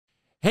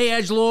Hey,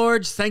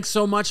 edgelords, thanks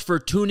so much for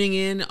tuning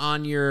in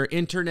on your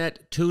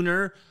internet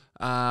tuner.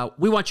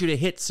 We want you to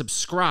hit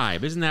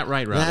subscribe. Isn't that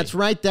right, Robby? That's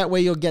right. That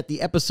way you'll get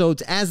the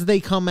episodes as they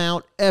come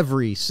out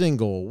every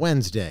single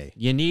Wednesday.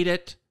 You need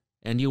it,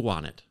 and you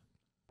want it.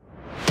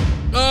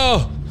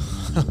 Oh!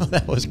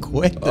 That was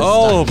quick.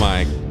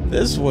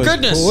 This was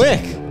goodness.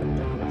 Quick.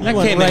 You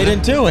went right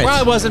into it. Well,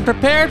 I wasn't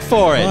prepared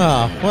for it.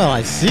 Well,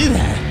 I see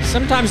that.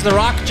 Sometimes the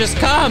rock just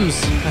comes.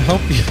 I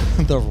hope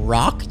the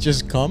rock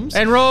just comes.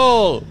 And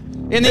roll.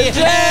 In the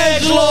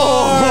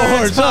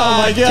Edgelords!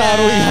 Oh my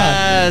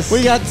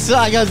God,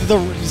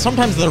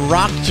 sometimes the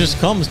rock just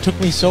comes. Took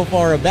me so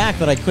far aback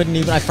that I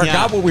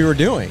forgot what we were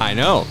doing. I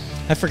know.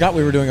 I forgot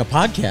we were doing a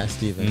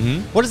podcast even. Mm-hmm.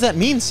 What does that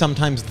mean?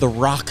 Sometimes the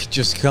rock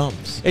just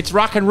comes. It's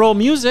rock and roll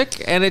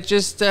music, and it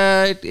just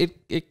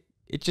it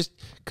just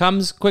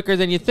comes quicker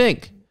than you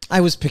think. I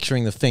was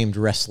picturing the famed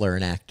wrestler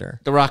and actor.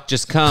 The Rock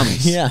just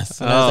comes.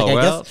 Yes.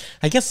 I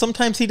guess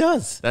sometimes he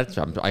does. That's.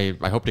 I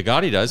hope to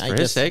God he does for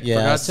his sake. Yes,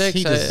 for God's sake,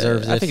 he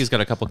deserves it. I think he's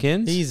got a couple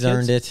kins. He's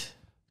earned it.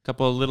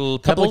 Couple of little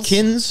pebbles. Couple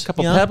kins.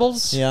 Couple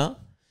pebbles. Yeah.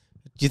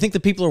 Do you think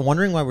the people are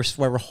wondering why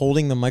we're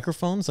holding the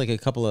microphones like a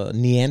couple of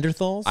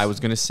Neanderthals? I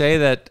was going to say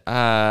that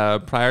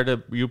prior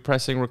to you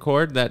pressing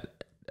record that.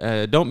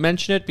 Don't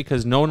mention it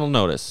because no one will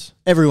notice.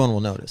 Everyone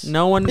will notice.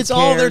 No one It's cares.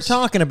 all they're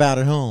talking about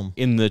at home.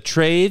 In the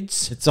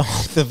trades. It's all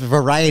the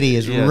variety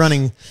is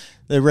running.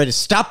 They're ready to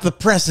stop the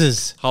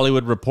presses.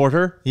 Hollywood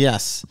Reporter.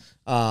 Yes.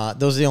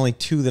 Those are the only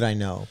two that I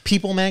know.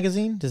 People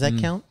Magazine. Does that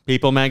count?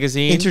 People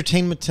Magazine.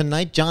 Entertainment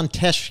Tonight. John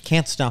Tesh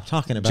can't stop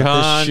talking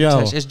about this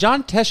show. Tesh. Is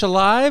John Tesh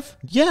alive?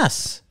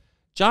 Yes.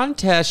 John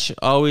Tesh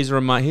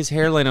his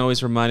hairline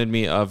always reminded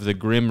me of the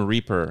Grim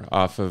Reaper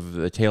off of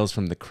the Tales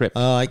from the Crypt.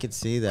 Oh, I could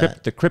see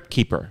that. The Crypt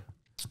Keeper.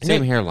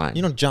 Same hairline.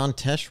 You know, John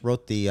Tesh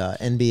wrote the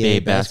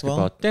NBA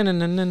basketball.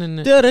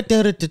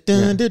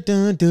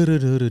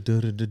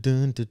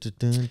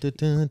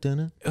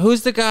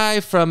 Who's the guy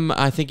from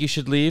I Think You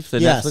Should Leave, the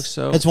Netflix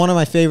show? It's one of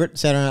my favorite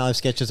Saturday Night Live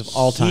sketches of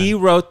all time. He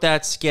wrote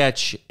that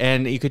sketch,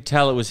 and you could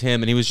tell it was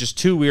him, and he was just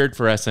too weird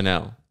for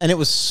SNL. And it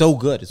was so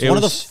good. It's one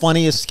of the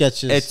funniest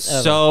sketches It's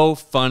ever. So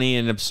funny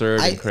and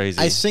absurd and crazy.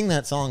 I sing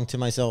that song to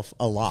myself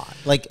a lot.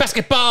 Like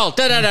basketball!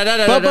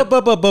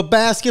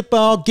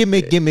 Basketball,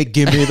 gimme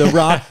the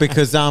rock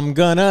because I'm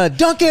gonna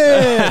dunk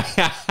it!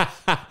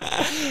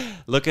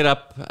 Look it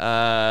up.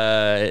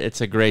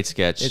 It's a great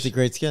sketch. It's a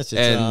great sketch.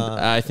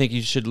 I think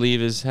you should leave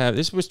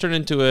this was turned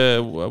into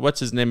a what's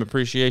his name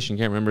appreciation.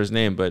 Can't remember his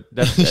name, but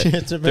there's a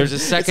second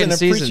season.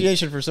 It's an appreciation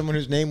season for someone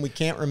whose name we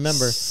can't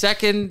remember.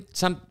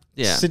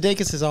 Yeah.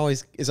 Sudeikis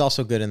is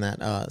also good in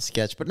that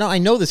sketch. But no, I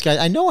know this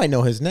guy. I know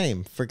his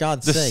name, for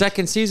God's sake. The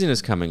second season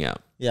is coming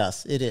out.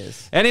 Yes, it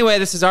is. Anyway,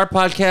 this is our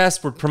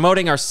podcast. We're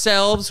promoting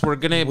ourselves. We're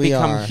going to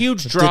become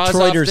huge draws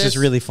Detroiters off this. is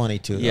really funny,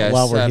 too, yes,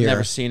 while we're I've here.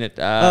 never seen it.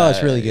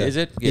 It's really good. Is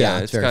it? Yeah,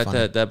 it's very got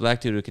funny. that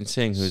black dude who can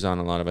sing who's on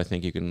a lot of I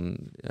Think You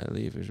Can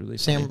Leave. Is really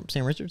funny.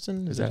 Sam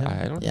Richardson? Is that him?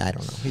 I don't know. Yeah, I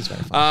don't know. He's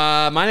very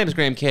funny. My name is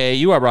Graham K.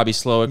 You are Robby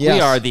Slowik. Yes.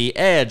 We are the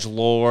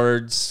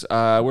Edgelords.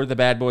 We're the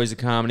bad boys of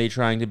comedy,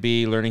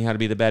 learning how to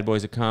be the bad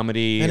boys of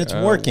comedy. And it's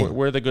working.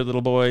 We're the good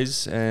little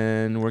boys,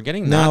 and we're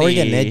getting naughty. No, we're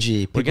getting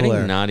edgy. We're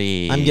getting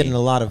naughty. I'm getting a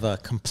lot of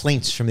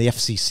complaints from the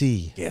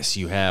FCC. Yes,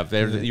 you have.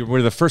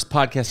 We're the first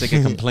podcast that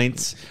get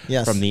complaints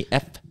from the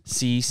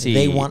FCC.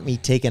 They want me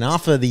taken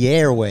off of the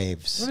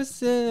airwaves. What is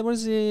the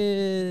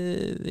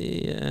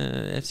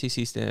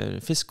FCC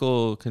stand?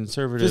 Fiscal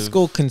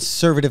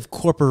Conservative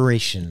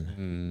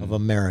Corporation of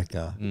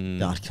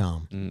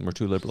America.com. We're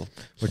too liberal.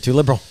 We're too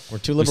liberal.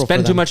 We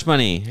spend too much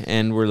money,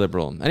 and we're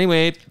liberal.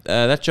 Anyway,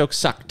 that joke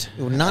sucked.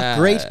 Not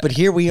great, but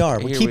here we are.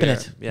 We're keeping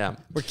it. Yeah.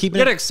 We're keeping We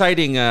got it. an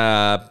exciting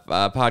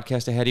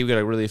podcast ahead of you. We got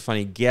a really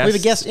funny guest. We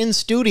have a guest in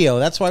studio.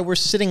 That's why we're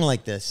sitting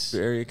like this.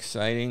 Very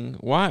exciting.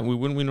 Why?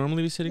 Wouldn't we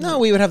normally be sitting No, there?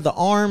 we would have the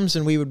arms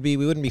and we wouldn't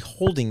be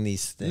holding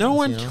these things. No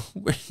one, you know?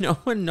 no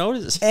one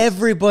notices.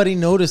 Everybody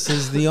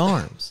notices the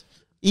arms.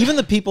 Even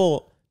the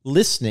people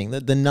listening,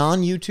 the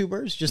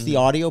non-YouTubers, just the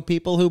audio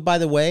people who, by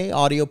the way,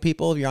 audio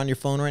people, if you're on your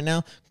phone right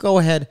now, go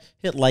ahead,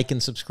 hit like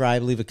and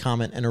subscribe, leave a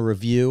comment and a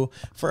review.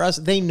 For us,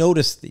 they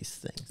notice these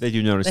things. They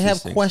do notice They these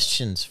have things.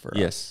 questions for us.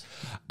 Yes.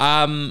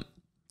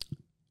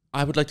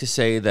 I would like to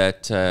say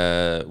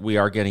that we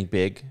are getting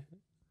big.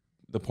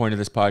 The point of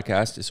this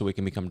podcast is so we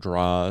can become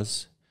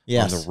draws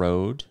on the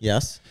road.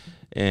 Yes.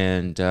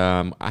 And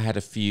I had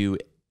a few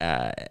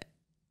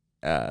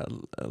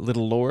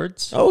little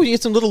lords. Oh, you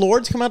get some little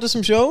lords come out to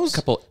some shows?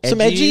 Some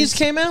edgies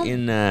came out?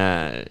 in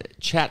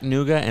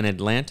Chattanooga and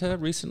Atlanta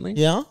recently.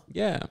 Yeah?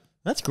 Yeah.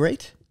 That's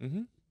great.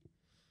 Mm-hmm.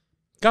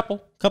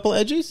 Couple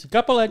edgies?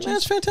 edgies.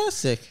 That's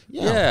fantastic.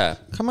 Yeah.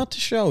 Come out to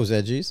shows,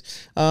 edgies.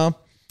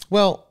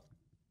 Well,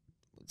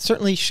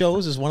 certainly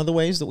shows is one of the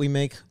ways that we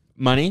make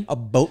money. A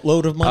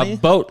boatload of money.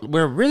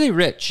 We're really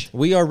rich.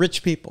 We are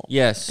rich people.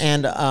 Yes.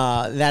 And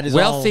that is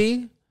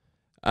wealthy.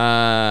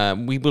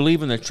 We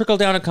believe in the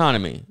trickle-down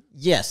economy.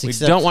 Yes. We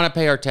don't want to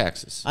pay our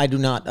taxes. I do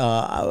not.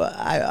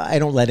 I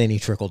don't let any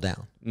trickle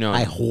down. No.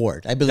 I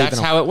hoard. I believe that's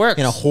how it works.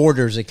 In a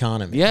hoarder's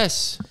economy.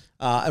 Yes.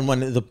 And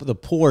when the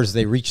poors,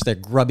 they reach their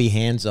grubby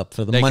hands up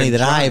for the They money can that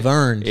try. I've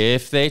earned.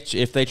 If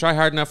they try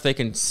hard enough, they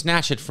can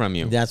snatch it from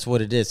you. That's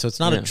what it is. So it's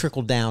not a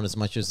trickle down as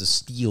much as a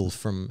steal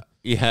from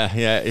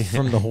Yeah.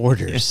 from the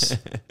hoarders.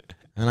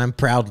 And I'm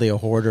proudly a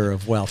hoarder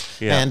of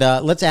wealth. Yeah.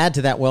 And let's add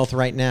to that wealth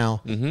right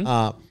now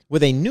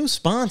with a new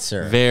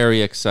sponsor.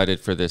 Very excited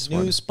for this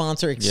one. New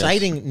sponsor,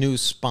 exciting new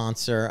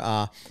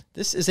sponsor.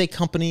 This is a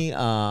company, in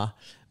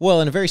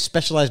a very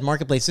specialized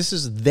marketplace. This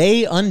is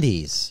They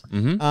Undies.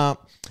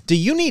 Do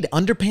you need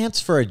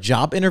underpants for a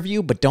job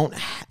interview, but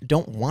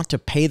don't want to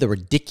pay the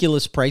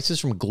ridiculous prices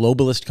from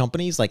globalist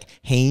companies like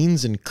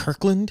Hanes and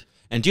Kirkland?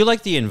 And do you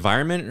like the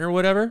environment or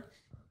whatever?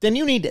 Then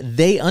you need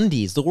They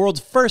Undies, the world's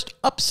first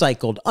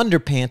upcycled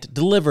underpant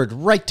delivered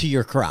right to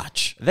your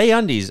crotch. They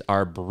undies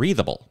are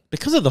breathable.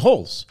 Because of the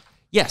holes.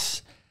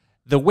 Yes.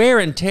 The wear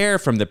and tear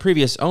from the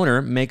previous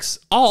owner makes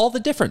all the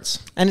difference.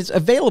 And it's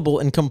available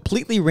in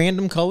completely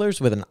random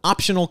colors with an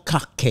optional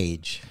cock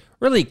cage.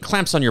 Really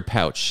clamps on your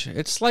pouch.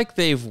 It's like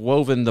they've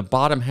woven the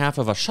bottom half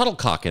of a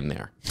shuttlecock in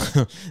there.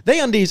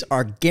 They Undies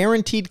are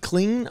guaranteed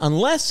clean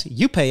unless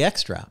you pay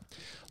extra.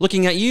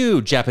 Looking at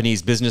you,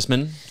 Japanese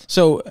businessman.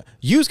 So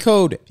use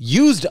code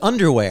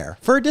USEDUNDERWEAR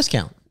for a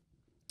discount.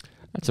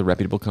 That's a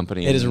reputable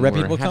company. It is a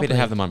reputable We're happy company. to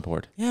have them on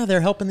board. Yeah, they're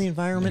helping the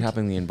environment. They're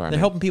helping the environment. They're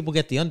helping people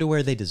get the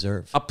underwear they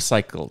deserve.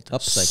 Upcycled.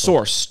 Upcycled.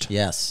 Sourced.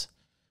 Yes.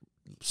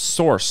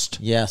 Sourced.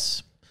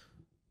 Yes.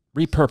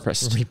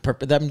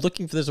 Repurposed. I'm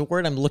looking for. There's a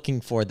word I'm looking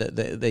for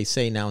that they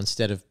say now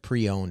instead of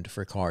pre-owned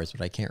for cars,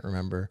 but I can't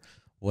remember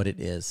what it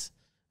is,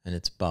 and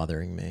it's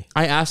bothering me.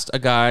 I asked a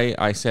guy,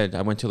 I said,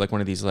 I went to like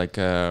one of these like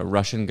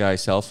Russian guy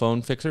cell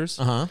phone fixers.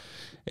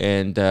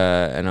 And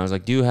I was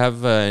like, do you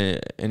have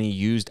any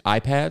used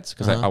iPads?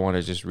 Because I want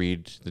to just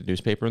read the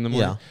newspaper in the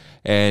morning.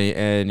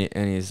 And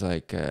he's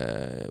like,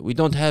 we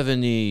don't have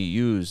any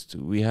used.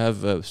 We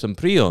have some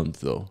pre-owned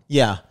though.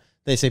 Yeah,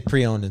 they say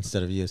pre-owned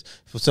instead of used.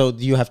 So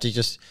you have to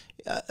just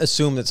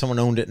assume that someone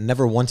owned it and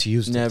never once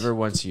used it. Never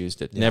once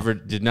used it. Yeah. Never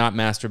did not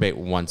masturbate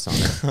once on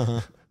it.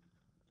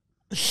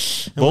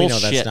 And we know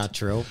that's not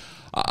true.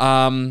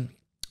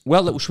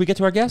 Well, should we get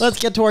to our guest? Let's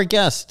get to our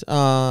guest.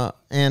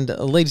 And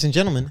ladies and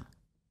gentlemen,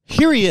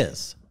 here he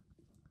is.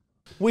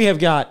 We have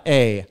got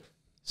a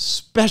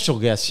special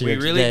guest here. We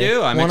really today.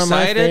 do. I'm One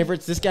excited. of my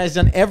favorites. This guy's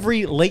done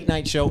every late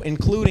night show,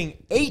 including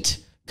 8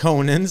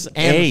 Conans.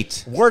 And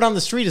 8. Word on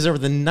the street is over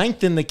the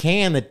 9th in the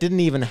can that didn't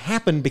even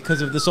happen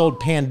because of this old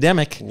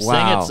pandemic. Wow.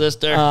 Sing it,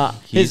 sister.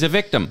 He's a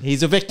victim.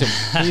 He's a victim.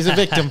 He's a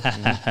victim.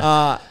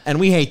 And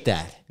we hate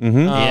that.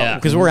 Yeah.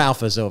 Because we're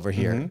alphas over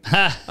here.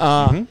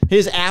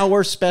 His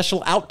hour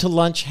special, Out to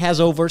Lunch,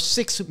 has over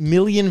 6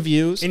 million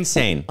views.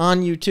 Insane.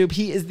 On YouTube.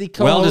 He is the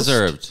co-host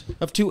Well-deserved.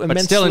 of two But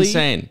still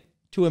insane.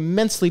 Two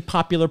immensely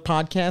popular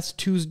podcasts,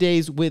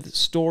 Tuesdays with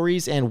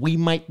Stories and We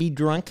Might Be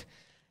Drunk.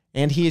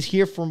 And he is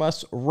here from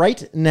us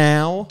right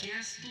now.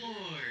 Yes, Lord.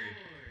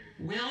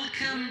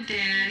 Welcome,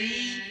 Daddy.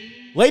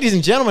 Ladies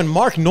and gentlemen,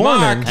 Mark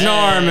Norman. Mark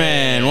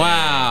Norman.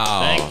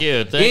 Wow. Thank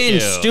you. Thank in you.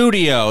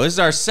 studio. This is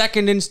our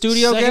second in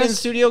studio Second guest. in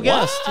studio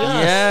guest.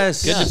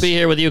 Yes. Good to be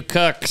here with you,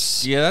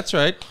 cucks. Yeah, that's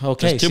right.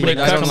 Okay. There's too see, many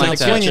I don't cucks like in the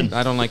that. kitchen.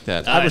 I don't like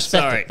that. All right,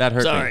 respect sorry. it. That hurt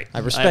me. Sorry. I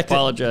respect it.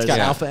 apologize. It's got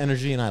Yeah. alpha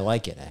energy, and I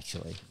like it,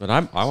 actually. But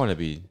I want to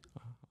be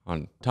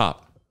on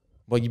top.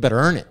 Well, you better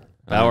earn it.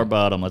 Power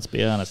bottom, let's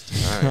be honest.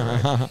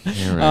 All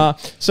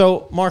right.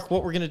 So, Mark,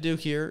 what we're going to do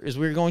here is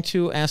we're going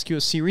to ask you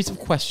a series of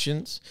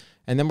questions,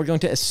 and then we're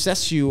going to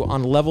assess you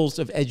on levels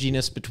of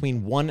edginess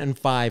between 1 and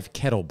 5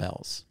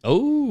 kettlebells.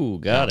 Oh,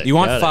 got it. You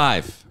want got it.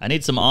 5. I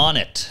need some on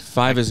it.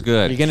 5 is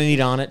good. You're going to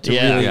need on it to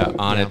Yeah. really... Yeah,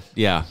 on it.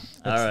 Yeah.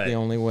 That's All right. the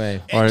only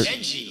way. Or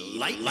Edgy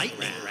lightning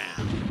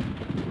round.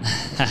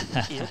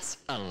 It's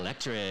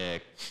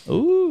electric.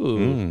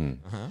 Ooh,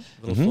 A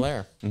little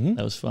flair.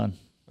 that was fun.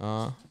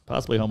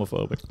 Possibly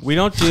homophobic. we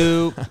don't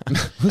do.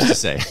 Who's to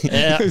say?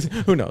 Yeah.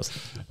 Who knows?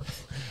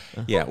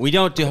 Yeah, we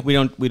don't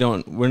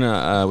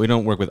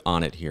work with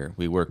On It here.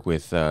 We work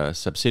with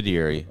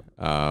subsidiary,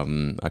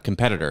 a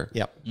competitor.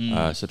 Yep.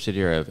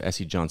 Subsidiary of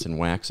S.E. Johnson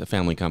Wax, a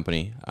family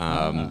company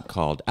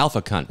called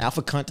Alpha Cunt.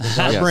 Alpha Cunt is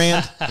our Yes.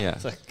 brand.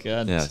 Yes.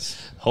 God,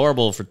 Yes.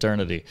 horrible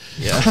fraternity.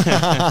 Yeah.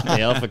 The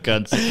alpha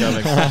cunts are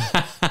coming.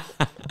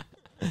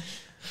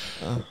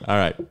 All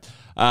right.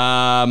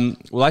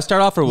 Will I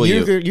start off or will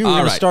you? You're All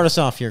going to right. start us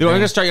off here. I'm going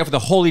Graham. to start you off with a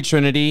holy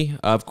trinity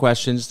of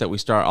questions that we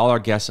start all our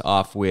guests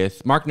off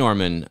with. Mark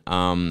Norman,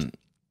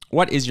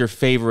 what is your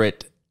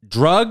favorite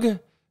drug,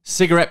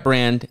 cigarette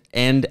brand,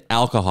 and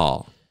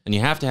alcohol? And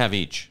you have to have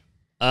each.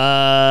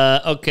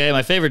 Okay,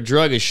 my favorite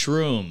drug is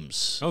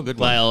shrooms. Oh, good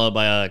by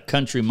a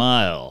country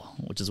mile,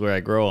 which is where I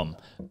grow them.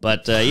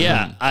 But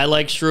yeah, I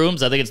like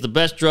shrooms. I think it's the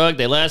best drug.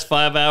 They last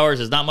 5 hours.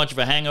 There's not much of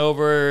a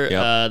hangover.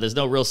 Yep. There's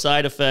no real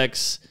side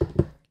effects.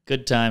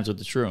 Good times with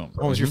the shroom.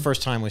 What was your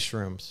first time with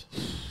shrooms?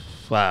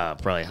 Wow,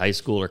 probably high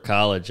school or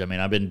college. I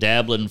mean, I've been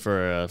dabbling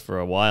for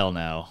a while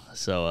now.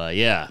 So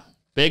yeah,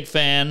 big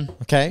fan.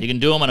 Okay. You can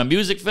do them on a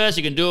music fest.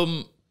 You can do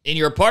them in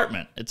your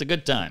apartment. It's a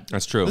good time.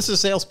 That's true. This is a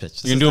sales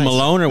pitch. You can do them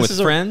alone or with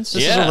friends.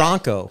 This is a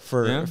Ronco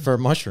for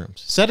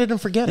mushrooms. Set it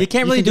and forget it. You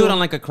can't really do it on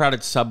like a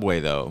crowded subway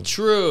though.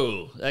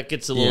 True. That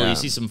gets a little. Yeah. You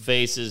see some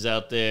faces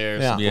out there.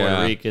 Yeah. Some Yeah.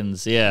 Puerto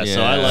Ricans. Yeah.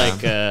 So I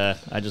like.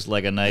 I just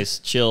like a nice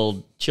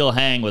chill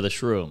hang with a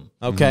shroom.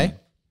 Okay.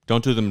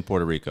 Don't do them in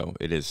Puerto Rico.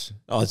 It is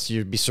Oh,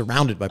 you'd be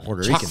surrounded by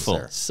Puerto Ricans full.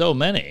 there. So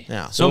many.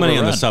 Yeah. so many on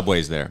the overrun.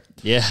 subways there.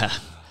 Yeah.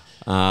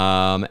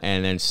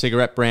 And then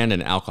cigarette brand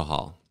and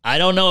alcohol. I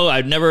don't know.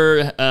 I've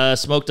never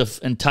smoked an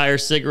entire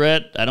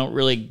cigarette. I don't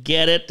really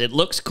get it. It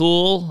looks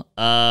cool,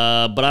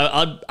 but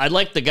I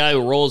like the guy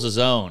who rolls his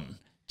own,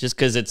 just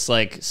because it's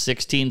like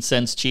 16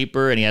 cents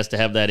cheaper, and he has to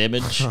have that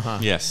image.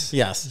 Yes.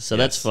 Yes. So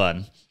that's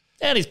fun,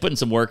 and he's putting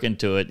some work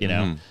into it, you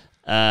know.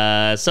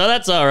 So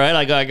that's all right.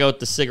 I go with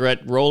the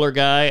cigarette roller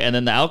guy, and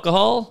then the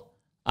alcohol.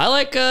 I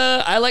like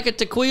a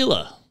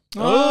tequila.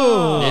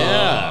 Oh.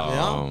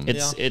 Yeah.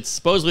 Yeah. It's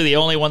supposedly the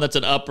only one that's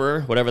an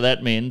upper, whatever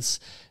that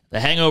means. The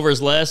hangover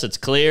is less. It's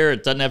clear.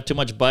 It doesn't have too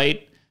much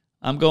bite.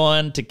 I'm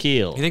going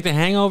tequila. You think the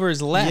hangover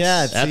is less?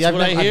 Yeah, That's I've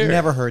what I hear. I've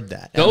never heard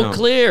that. Go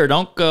clear.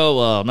 Don't go.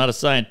 I'm not a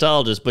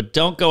Scientologist, but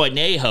don't go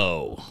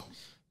anejo.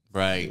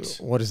 Right.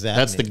 What does that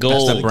That's mean? the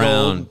gold. That's the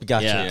brown. Gold.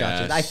 Gotcha, Yeah.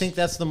 gotcha. Yes. I think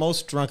that's the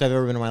most drunk I've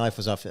ever been in my life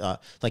was off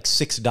like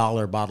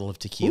 $6 bottle of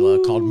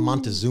tequila called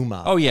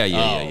Montezuma. Oh yeah.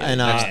 And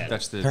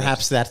that's the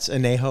perhaps that's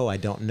anejo. I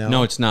don't know.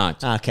 No, it's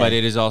not. Okay. But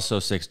it is also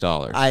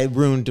 $6. I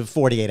ruined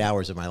 48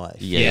 hours of my life.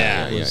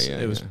 Yeah.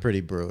 It was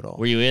pretty brutal.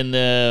 Were you in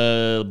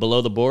the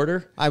below the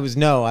border? I was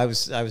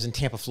in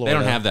Tampa, They Florida.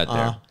 don't have that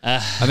there. I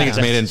think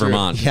it's made in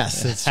Vermont.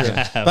 Yes, that's true.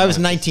 But I was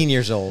 19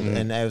 years old,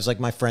 and I was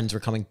like, my friends were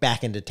coming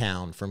back into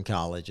town from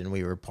college, and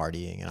we were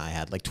partying, and I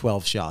had like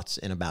 12 shots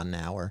in about an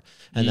hour,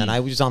 and then I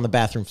was on the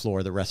bathroom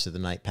floor the rest of the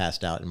night,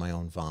 passed out in my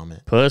own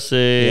vomit.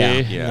 Pussy.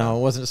 Yeah. No, it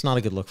wasn't. It's not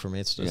a good look for me.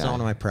 It's not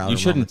one of my proudest You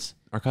shouldn't. moments.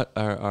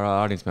 Our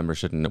audience members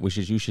shouldn't.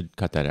 You should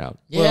cut that out.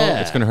 Yeah.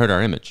 It's going to hurt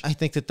our image. I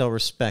think that they'll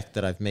respect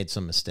that I've made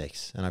some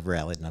mistakes and I've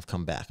rallied and I've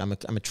come back. I'm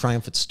a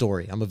triumphant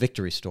story. I'm a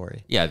victory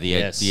story. Yeah.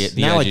 Yes. The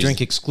Now I edges- drink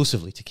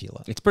exclusively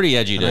tequila. It's pretty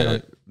edgy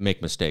to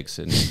make mistakes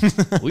and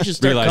We should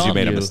start Realize you calling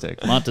made a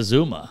mistake.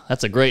 Montezuma.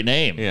 That's a great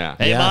name. Yeah.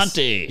 Hey, Yes.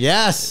 Monty.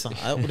 Yes,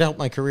 that would help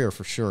my career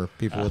for sure.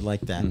 People would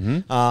like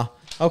that.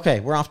 Okay,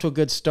 we're off to a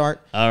good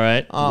start. All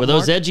right. Were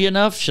those Mark? edgy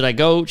enough? Should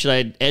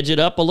I edge it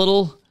up a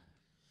little?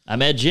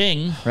 I'm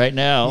edging right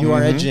now. You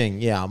are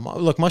edging, yeah.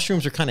 Look,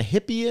 mushrooms are kind of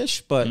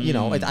hippie-ish, but you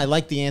know, I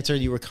like the answer.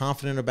 You were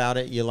confident about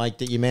it. You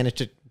liked it. You managed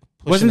to.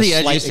 Push wasn't in the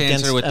a slight edgiest answer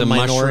against with a the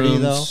minority,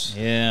 mushrooms.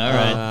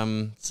 Yeah, all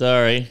right.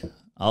 Sorry.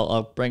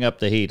 I'll bring up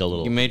the heat a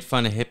little. You made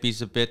fun of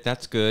hippies a bit.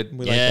 That's good.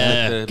 We like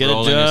yeah, the get a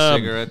rolling of job.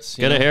 cigarettes,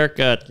 you Get a know?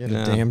 haircut. Get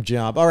a damn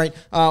job. All right,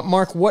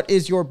 Mark, what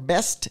is your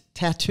best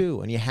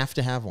tattoo? And you have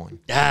to have one.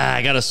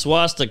 I got a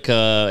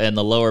swastika in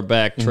the lower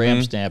back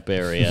tramp stamp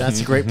area.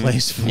 That's a great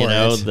place for you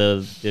know, it.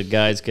 the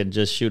guys can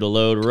just shoot a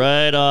load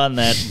right on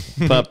that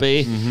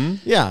puppy.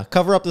 Yeah,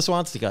 cover up the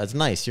swastika. It's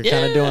nice. You're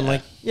kind of doing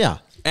like, yeah.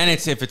 And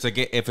if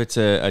it's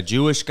a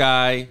Jewish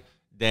guy,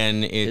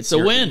 then It's a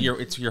win.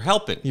 You're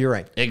helping. You're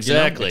right.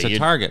 Exactly. it's a You're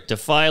target.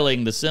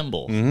 defiling the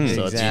symbol. So it's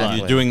Exactly. fun.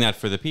 You're doing that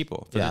for the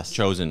people, for Yes. the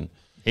chosen,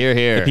 Here,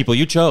 here. the people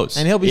you chose.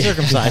 And he'll be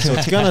circumcised, so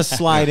it's going to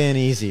slide in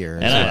easier.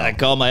 And I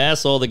call my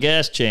asshole the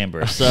gas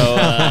chamber. So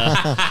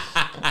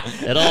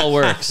it all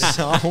works. It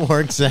all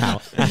works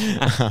out.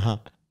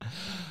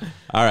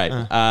 All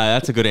right,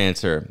 that's a good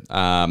answer.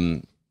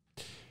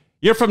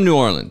 You're from New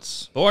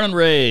Orleans. Born and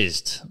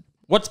raised.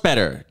 What's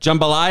better,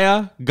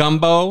 jambalaya,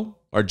 gumbo,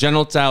 or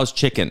General Tso's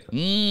chicken?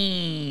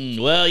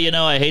 Well, you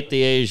know, I hate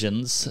the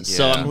Asians.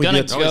 So Yeah. I'm We going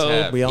do. to Always go.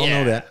 have. We all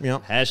know that.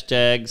 Yep.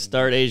 Hashtag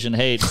start Asian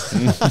hate.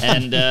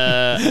 And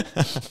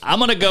I'm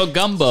going to go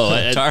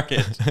gumbo.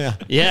 Target.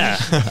 Yeah,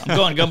 I'm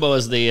going gumbo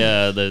as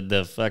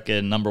the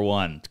fucking number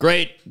one.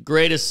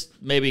 Greatest,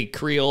 maybe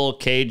Creole,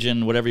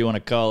 Cajun, whatever you want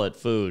to call it,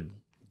 food.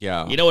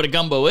 Yeah. You know what a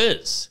gumbo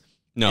is?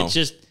 No. It's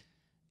just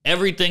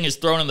everything is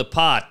thrown in the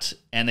pot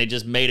and they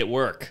just made it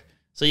work.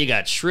 So you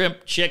got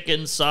shrimp,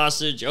 chicken,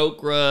 sausage,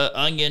 okra,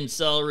 onion,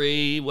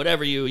 celery,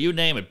 whatever you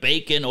name it,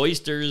 bacon,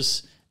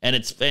 oysters, and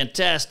it's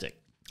fantastic.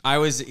 I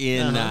was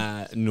in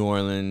New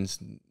Orleans.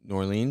 New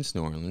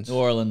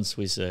Orleans,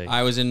 we say.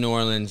 I was in New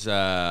Orleans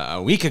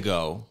a week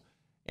ago,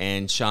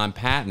 and Sean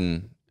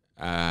Patton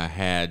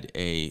had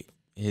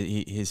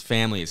his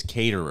family is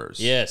caterers.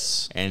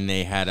 Yes. And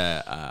they had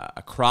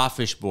a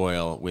crawfish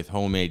boil with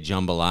homemade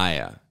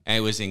jambalaya, and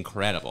it was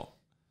incredible.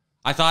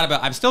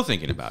 I'm still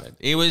thinking about it.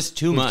 It was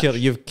too much.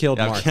 You've killed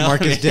I've Mark. killed-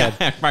 Mark is dead.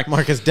 Yeah,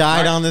 Mark has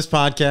died on this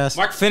podcast.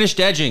 Mark finished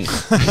edging.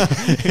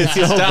 It's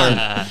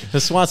done. The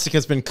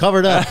swastika's been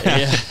covered up.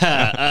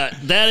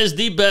 That is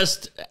the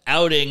best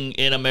outing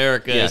in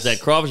America Yes. is that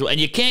crawfish boil. And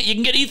you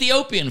can get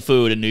Ethiopian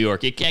food in New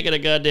York. You can't get a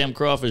goddamn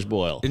crawfish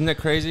boil. Isn't that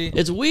crazy?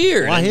 It's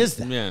weird. Why And is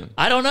that? Yeah.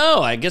 I don't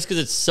know. I guess because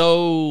it's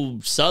so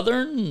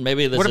southern.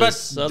 Maybe there's What about a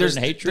southern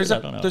hatred. I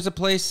don't know. There's a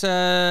place.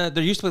 There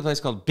used to be a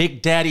place called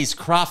Big Daddy's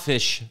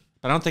Crawfish,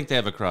 but I don't think they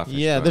have a crawfish.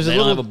 Yeah, boil. there's a They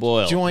don't little have a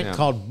boil. joint Yeah.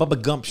 called Bubba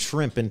Gump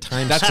Shrimp in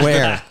Times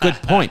Square. good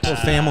point.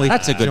 Family.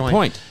 That's a good joint.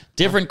 point.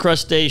 Different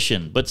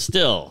crustacean, but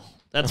still.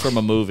 That's from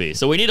a movie.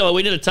 So we need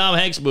a Tom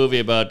Hanks movie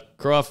about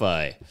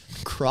crawfie.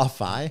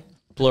 Crawfie?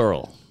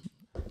 Plural.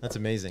 That's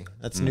amazing.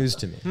 That's news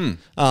to me.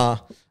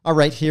 All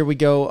right, here we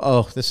go.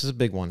 Oh, this is a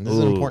big one. This is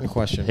an important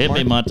question. Hit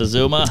me,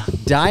 Montezuma.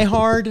 Die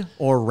Hard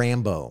or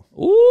Rambo?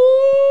 Ooh.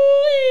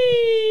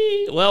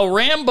 Well,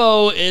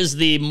 Rambo is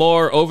the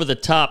more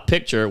over-the-top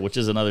picture, which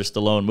is another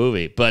Stallone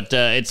movie. But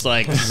it's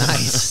like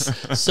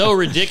Nice. so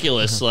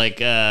ridiculous. Like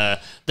the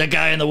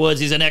guy in the woods,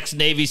 he's an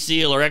ex-Navy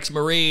SEAL or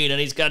ex-Marine, and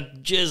he's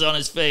got jizz on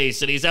his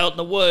face, and he's out in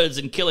the woods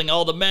and killing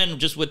all the men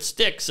just with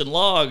sticks and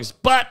logs.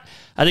 But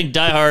I think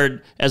Die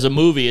Hard as a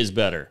movie is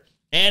better.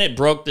 And it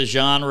broke the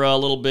genre a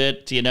little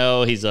bit. You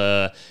know, he's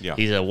a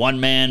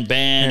one-man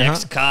band,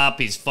 ex-cop.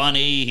 He's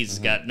funny. He's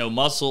got no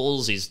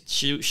muscles. He's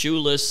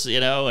shoeless, you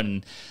know.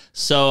 And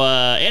so,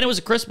 and it was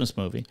a Christmas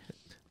movie.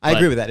 I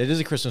agree with that. It is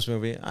a Christmas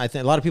movie. I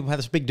think a lot of people have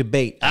this big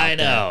debate. I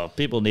know.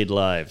 People need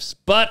lives.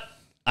 But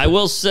I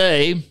will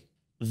say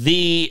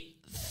the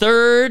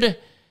third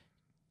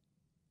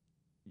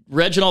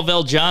Reginald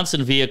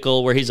VelJohnson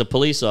vehicle where he's a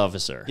police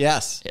officer.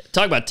 Yes.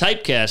 Talk about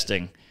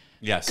typecasting.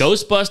 Yes.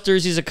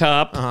 Ghostbusters, he's a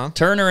cop.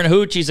 Turner and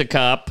Hooch, he's a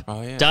cop.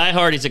 Oh, yeah. Die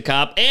Hard, he's a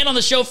cop. And on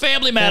the show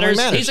Family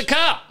Matters, he's a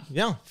cop.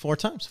 Yeah, 4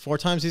 times. 4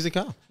 times he's a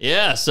cop.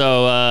 Yeah,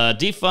 so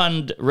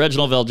defund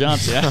Reginald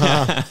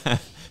VelJohnson.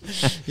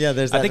 Yeah,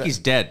 there's. I think he's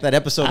dead. That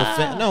episode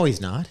of no,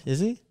 he's not. Is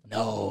he?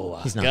 No,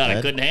 He's not. God, dead.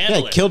 I couldn't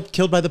handle it.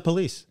 Killed by the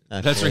police.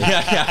 Actually. That's right.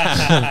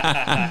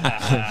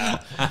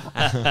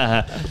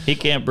 Yeah. He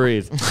can't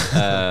breathe.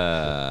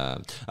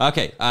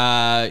 Okay.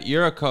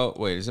 You're a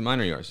Wait, is it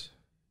mine or yours?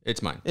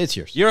 It's mine. It's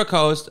yours. You're a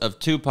co-host of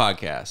 2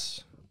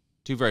 podcasts.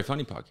 2 very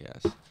funny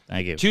podcasts.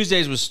 Thank you.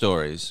 Tuesdays with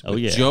Stories. Oh,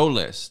 with yeah. Joe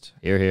List.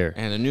 Here, here.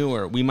 And a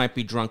newer, We Might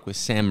Be Drunk with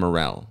Sam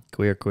Morrell.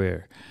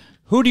 Queer.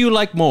 Who do you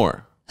like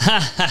more?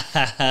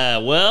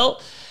 Well,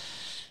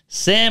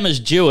 Sam is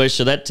Jewish,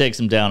 so that takes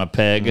him down a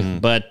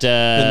peg. But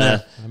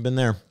I've been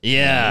there.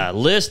 yeah,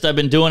 List, I've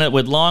been doing it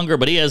with longer,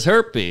 but he has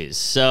herpes.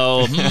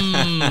 So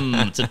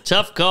it's a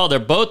tough call. They're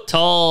both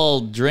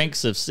tall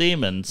drinks of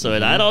semen. So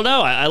I don't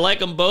know. I like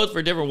them both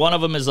for different. One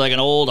of them is like an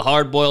old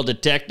hard-boiled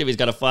detective. He's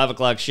got a 5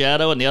 o'clock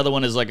shadow. And the other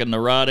one is like a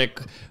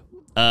neurotic...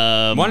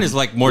 One is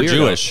like more weirdo.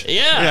 Jewish.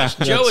 Yeah,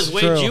 Joe That's is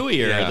way true.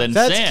 Jewier than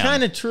That's Sam.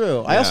 kind of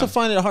true. I also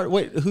find it hard.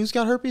 Wait, who's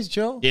got herpes,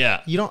 Joe?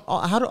 Yeah. You don't.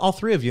 How do all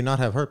 3 of you not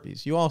have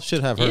herpes? You all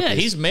should have herpes. Yeah,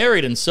 he's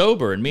married and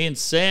sober, and me and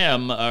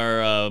Sam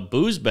are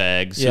booze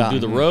bags who do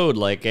the road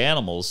like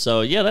animals.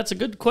 So yeah, that's a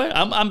good question.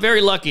 I'm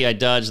very lucky I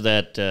dodged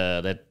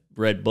that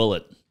red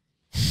bullet.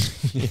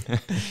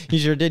 You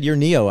sure did. You're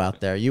Neo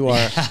out there. You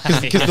are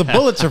because the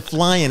bullets are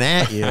flying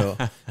at you.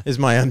 Is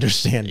my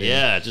understanding.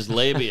 Yeah, just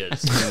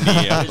labias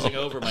whizzing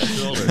over my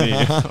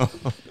shoulder.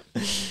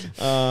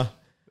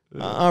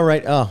 All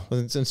right. Oh,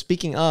 and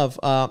speaking of,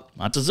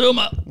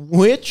 Montezuma.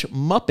 which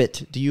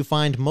Muppet do you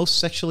find most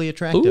sexually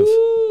attractive?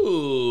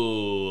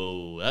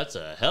 Ooh, that's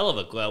a hell of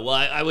a question. Well,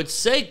 I would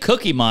say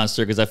Cookie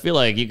Monster because I feel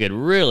like you could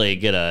really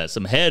get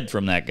some head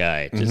from that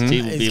guy. Just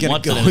He's gonna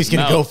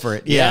go for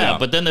it. Yeah,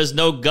 but then there's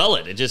no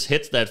gullet. It just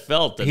hits that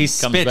felt and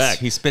comes back.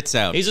 He spits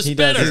out. He's a He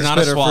does. spitter. He's not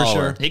a spitter for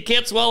swallower. sure. He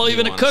can't swallow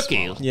even a wanna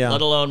cookie, swallow. Yeah.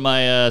 let alone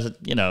my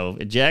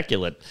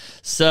ejaculate.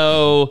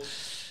 So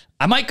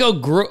I might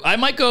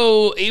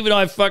go. Even though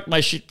I fucked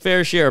my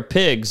fair share of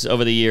pigs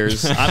over the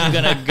years, I'm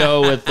gonna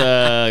go with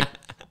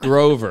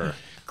Grover.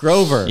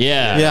 Grover.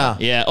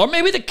 Yeah. Or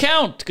maybe the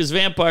Count because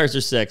vampires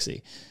are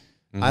sexy.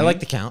 I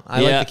like the Count.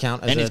 I like the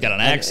Count. And he's got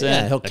an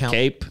accent, he'll a count,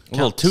 cape. count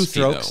little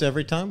toothy, strokes though.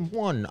 every time.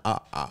 One.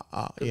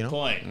 You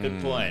know.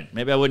 Good point.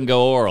 Maybe I wouldn't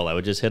go oral. I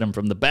would just hit him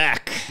from the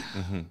back,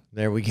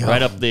 There we go.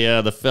 right up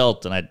the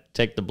felt, and I'd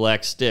take the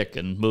black stick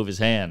and move his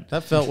hand.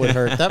 That felt would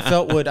hurt. That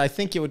felt would. I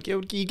think it would.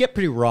 You get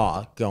pretty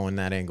raw going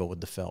that angle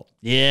with the felt.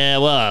 Yeah,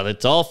 well,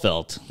 it's all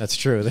felt. That's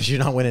true. That you're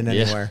not winning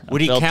anywhere.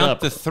 Would he Felt count up.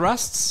 the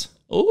thrusts?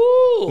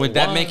 Ooh, Would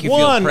that make you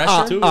One. feel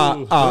pressure? You're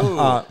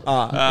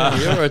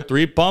a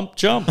 3-pump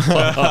jump.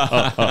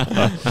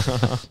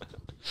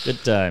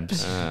 Good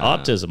times.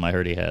 Autism, I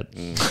heard he had.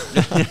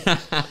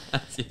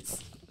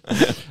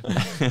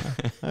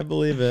 I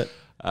believe it.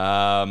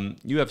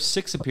 You have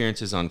 6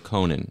 appearances on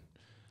Conan.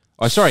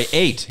 Oh, sorry,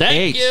 8.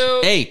 Thank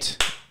you. 8.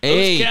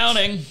 Who's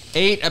counting?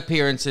 8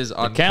 appearances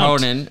on count.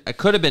 Conan. It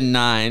could have been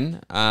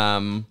 9,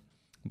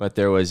 but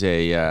there was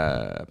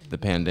the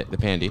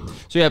pandy.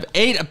 So you have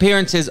 8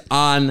 appearances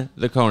on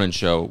the Conan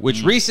show,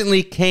 which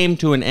recently came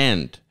to an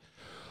end.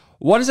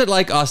 What is it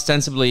like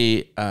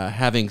ostensibly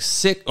having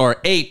 6 or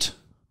 8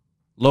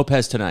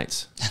 Lopez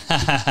Tonights?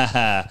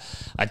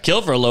 I'd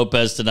kill for a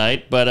Lopez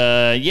tonight, but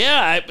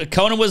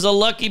Conan was a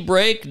lucky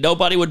break.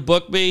 Nobody would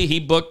book me. He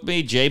booked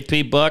me.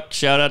 JP Buck.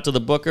 Shout out to the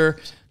booker.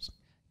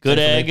 Good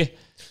egg.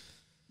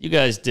 You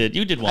guys did.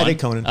 You did one. I did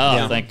Conan. Oh,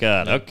 Yeah. thank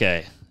God.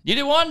 Okay. You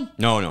did one?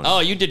 No. Oh,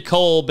 you did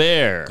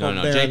Colbert. No.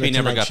 Colbert, JP the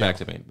never Tonight got Show. back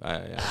to me.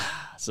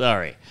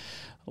 Sorry.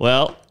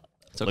 Well,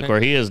 okay. look where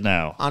he is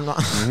now. On my,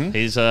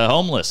 He's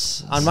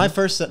homeless. on my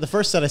first set, the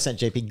first set I sent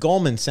JP,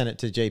 Goldman sent it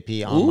to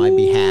JP on my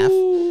behalf.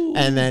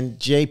 And then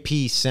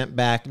JP sent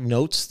back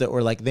notes that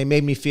were like, they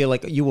made me feel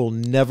like you will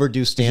never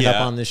do stand up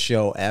Yeah. on this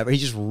show ever. He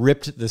just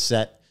ripped the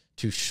set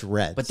to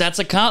shreds. But that's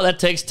that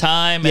takes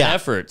time and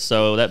effort.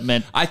 So that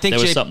meant I think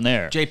there was something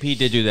there. JP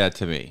did do that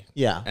to me.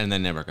 Yeah. And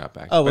then never got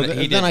back. Oh, well, but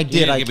then I did. He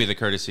didn't give me the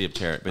courtesy of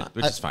tear it,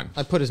 which is fine.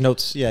 I put his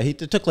notes. Yeah, it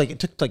took like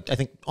I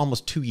think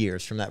almost 2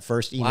 years from that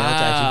first email to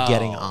actually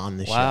getting on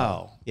the show.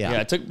 Wow.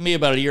 Yeah, it took me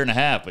about 1.5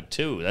 years, but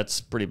 2.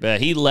 That's pretty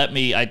bad. He let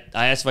me. I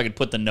asked if I could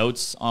put the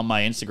notes on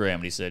my Instagram,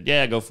 and he said,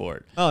 "Yeah, go for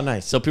it." Oh,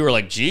 nice. So people were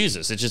like,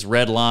 "Jesus, it's just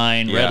red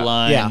line."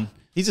 Yeah.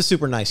 He's a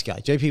super nice guy.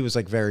 JP was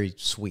like very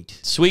sweet.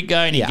 Sweet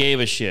guy, and he gave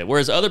a shit.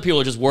 Whereas other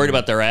people are just worried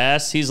about their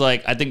ass. He's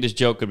like, I think this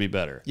joke could be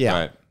better. Yeah.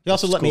 Right. He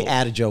also let me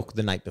add a joke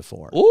the night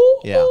before.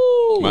 Ooh. Yeah.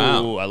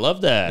 Wow. I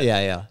love that.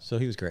 Yeah. So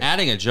he was great.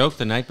 Adding a joke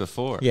the night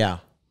before. Yeah.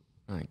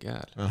 My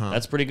God.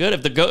 That's pretty good.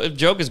 If the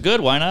joke is good,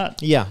 why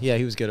not? Yeah,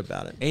 he was good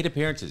about it. 8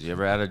 appearances. You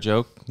ever add a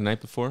joke the night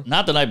before?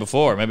 Not the night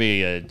before.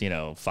 Maybe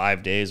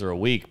 5 days or a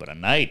week, but a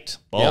night.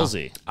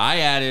 Ballsy.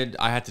 Yeah.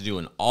 I had to do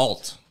an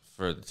alt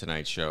for the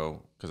Tonight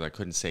Show because I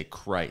couldn't say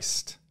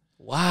Christ.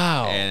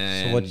 Wow.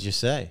 And So what did you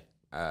say?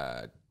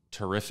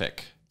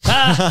 Terrific.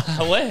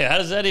 Wait, how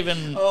does that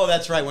even... Oh,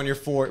 that's right. When you're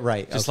 4,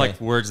 right? Just like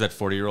words that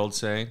 40-year-olds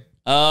say.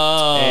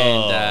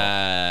 Oh.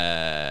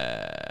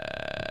 And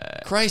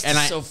Christ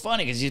is so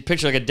funny because you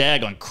picture like a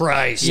dad going,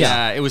 Christ.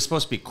 yeah, it was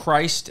supposed to be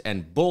Christ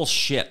and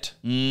bullshit.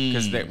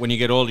 Because when you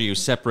get older, you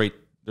separate.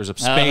 There's a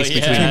space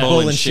between bull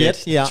and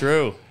shit. Yeah,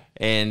 True.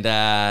 And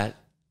I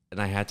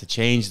had to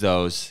change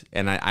those.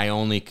 And I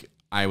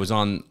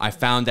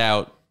found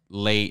out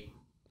late.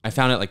 I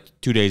found out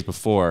like 2 days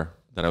before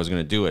that I was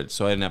going to do it.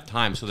 So I didn't have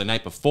time. So the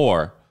night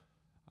before,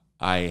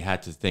 I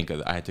had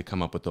to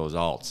come up with those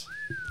alts.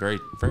 Very,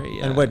 very.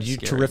 And what, you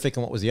scary. terrific,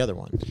 and what was the other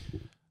one?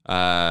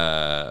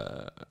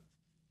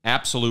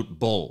 Absolute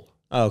bull.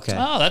 Oh, okay.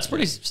 Oh, that's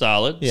pretty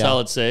solid. Yeah.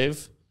 Solid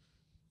save.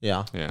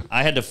 Yeah. Yeah.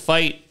 I had to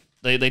fight.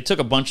 They took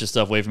a bunch of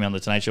stuff away from me on the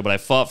Tonight Show, but I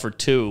fought for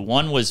 2.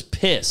 One was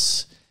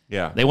piss.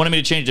 Yeah. They wanted me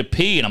to change to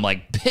pee, and I'm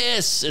like,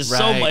 piss is so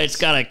Right. much. It's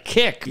got a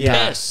kick.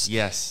 Yeah. Piss.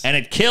 Yes. And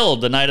it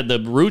killed the night of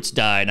the Roots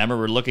died. And I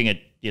remember looking at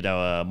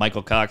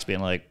Michael Cox being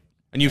like,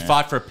 And you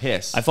fought for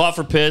piss. I fought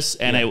for piss,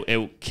 and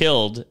it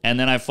killed. And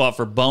then I fought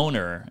for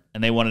boner,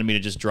 and they wanted me to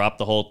just drop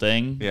the whole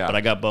thing. Yeah. But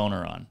I got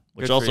boner on,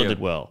 which Good for also you. did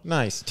well.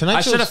 Nice. Tonight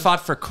I Show's- should have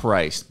fought for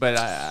Christ, but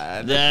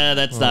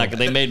That's not good.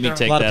 They made me take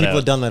that a lot of people out.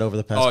 have done that over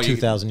the past Oh,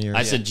 2,000 years.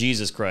 I said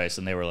Jesus Christ,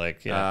 and they were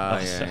like, yeah.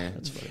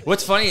 That's funny.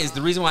 What's funny is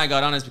the reason why I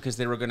got on is because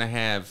they were going to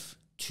have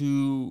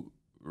 2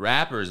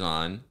 rappers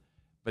on,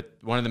 but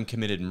one of them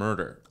committed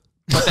murder.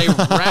 But they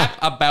rap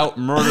about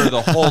murder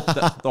the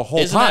whole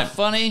Isn't time. that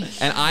funny?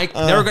 And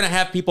they were going to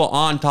have people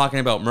on talking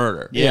about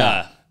murder.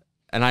 Yeah.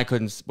 And I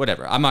couldn't,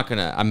 whatever.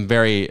 I'm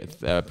very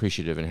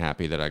appreciative and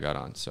happy that I got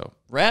on. So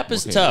Rap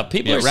is tough.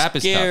 People are rap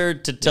is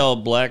scared to tell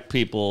black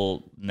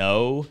people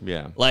no.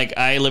 Yeah. Like,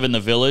 I live in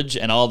the Village,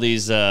 and all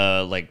these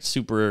like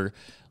super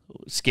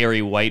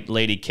scary white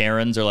lady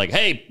Karens are like,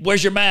 hey,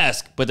 where's your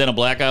mask? But then a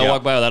black guy will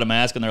walk by without a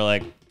mask, and they're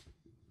like,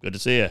 good to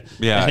see you.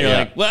 Yeah, And you're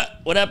yeah.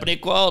 like, what happened to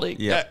equality?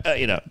 Yeah.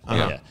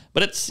 Yeah.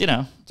 But it's,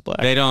 it's black.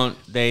 they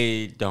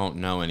don't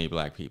know any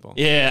black people.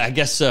 Yeah, I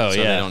guess so. So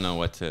yeah. they don't know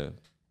what to,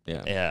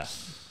 Yeah.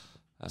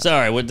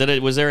 Sorry,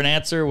 was there an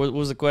answer? What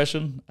was the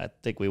question? I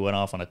think we went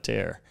off on a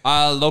tear.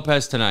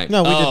 Lopez tonight.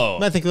 No, we Oh.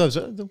 did. I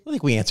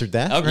think we answered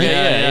that. Okay, right?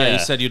 yeah. You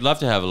said you'd love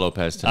to have a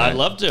Lopez tonight. I'd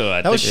love to.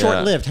 That was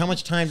short-lived. How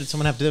much time did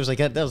someone have to do?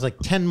 That was like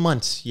 10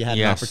 months you had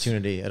an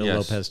opportunity at a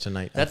Lopez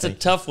tonight. That's a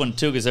tough one,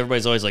 too, because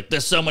everybody's always like,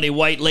 there's so many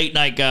white late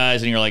night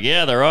guys. And you're like,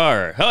 yeah, there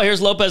are. Oh,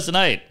 here's Lopez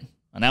tonight.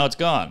 And now it's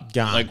gone.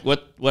 Like,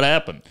 what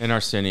happened? And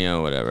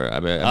Arsenio, whatever.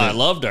 I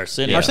loved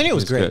Arsenio. Arsenio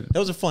was It was great. good. That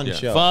was a fun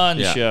show. Fun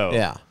Yeah. show.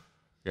 Yeah.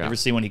 Yeah. You ever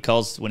see when he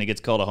gets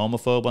called a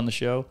homophobe on the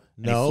show?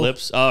 And No. he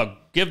flips? Oh,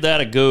 give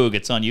that a goog.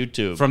 It's on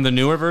YouTube. From the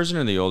newer version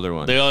or the older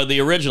one? The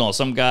original,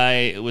 some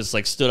guy was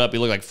like stood up. He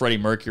looked like Freddie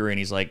Mercury, and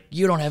he's like,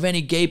 "You don't have any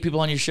gay people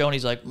on your show." And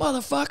he's like,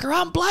 "Motherfucker,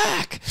 I'm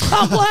black.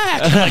 I'm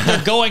black." And like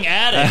they're going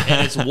at it,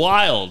 and it's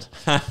wild.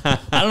 I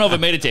don't know if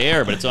it made it to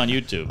air, but it's on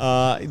YouTube.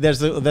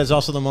 There's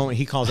also the moment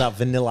he calls out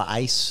Vanilla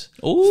Ice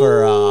Ooh.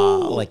 for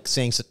like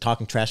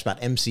talking trash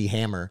about MC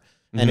Hammer.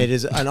 And it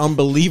is an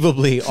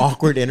unbelievably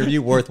awkward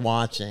interview worth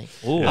watching.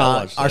 Ooh, I'll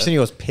watch that.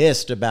 Arsenio was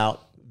pissed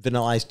about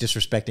Vanilla Ice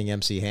disrespecting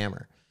MC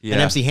Hammer. Yeah.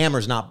 And MC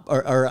Hammer's not,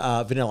 or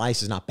Vanilla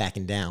Ice is not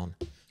backing down.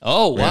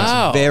 Oh,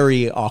 wow. It's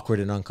very awkward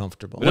and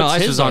uncomfortable. No, What's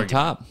Ice his was on argument?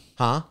 top.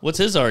 Huh? What's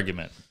his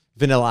argument?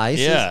 Vanilla Ice.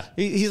 Yeah.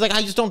 He's like,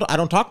 I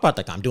don't talk about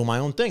that. I'm doing my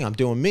own thing. I'm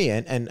doing me.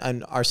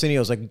 And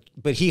Arsenio's like,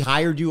 but he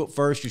hired you at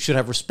first. You should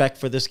have respect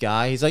for this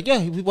guy. He's like, yeah,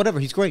 whatever.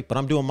 He's great, but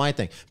I'm doing my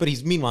thing. But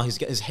meanwhile,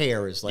 his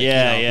hair is like,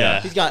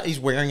 he's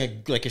wearing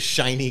a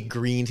shiny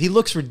green. He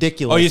looks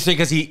ridiculous. Oh, you think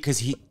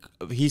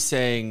he's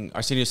saying,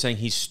 Arsenio's saying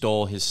he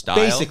stole his style?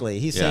 Basically,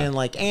 he's saying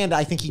like, and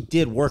I think he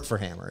did work for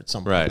Hammer at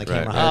some point. Right, like right,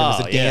 Hammer right. hired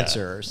him as Oh, a yeah.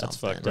 dancer or That's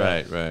something. fucked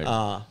up.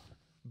 Right.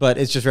 But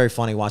it's just very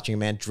funny watching a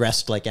man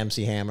dressed like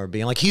MC Hammer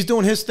being like, he's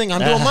doing his thing, I'm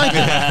doing my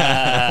thing.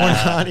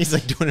 Or not, he's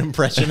like doing an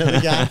impression of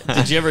the guy.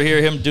 Did you ever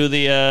hear him do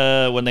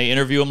when they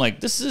interview him, like,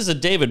 this is a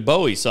David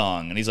Bowie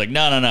song? And he's like,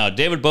 no.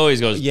 David Bowie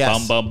goes, Yes.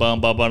 bum, bum, bum,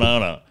 ba, ba, na,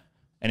 na.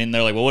 And then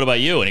they're like, well, what about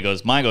you? And he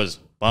goes, mine goes,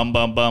 bum,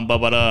 bum, bum, ba,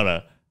 ba, na,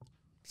 na.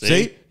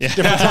 See?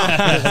 Different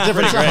song.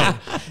 Different song.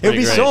 It would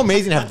be so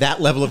amazing to have that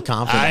level of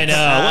confidence. I know.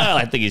 Well,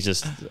 I think he's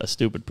just a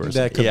stupid person.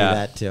 That could be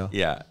that too.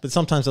 Yeah. But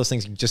sometimes those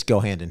things just go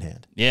hand in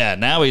hand. Yeah,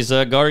 now he's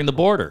guarding the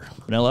border.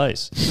 Vanilla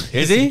Ice.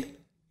 Is he?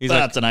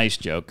 That's an ice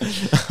joke. That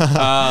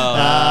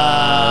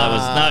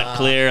was not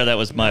clear. That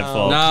was my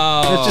fault.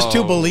 No. It's just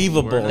too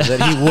believable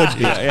that he would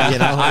be. You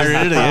know? It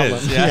really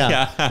is.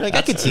 Yeah. Like,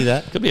 I could see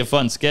that. Could be a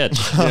fun sketch.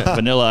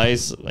 Vanilla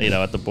Ice,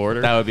 at the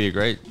border. That would be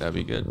great. That'd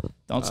be good.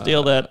 Don't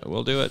steal that.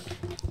 We'll do it.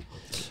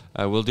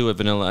 We'll do it.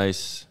 Vanilla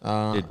Ice.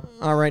 All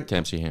right.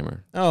 Dempsey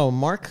Hammer. Oh,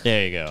 Mark.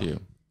 There you go. To you.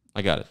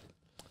 I got it.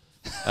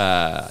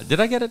 Did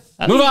I get it?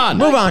 Move on.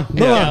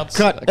 Counts.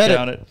 Cut. Count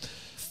Edit. it.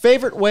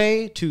 Favorite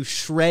way to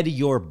shred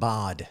your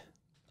bod?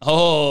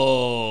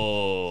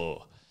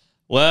 Oh.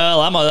 Well,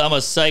 I'm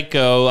a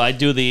psycho. I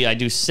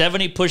do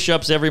 70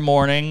 push-ups every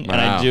morning, and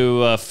I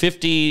do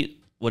 50.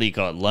 What do you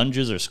call it?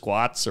 Lunges or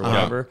squats or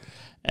whatever.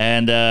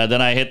 And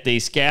then I hit the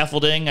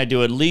scaffolding. I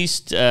do at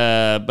least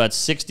about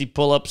 60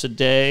 pull-ups a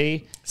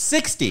day.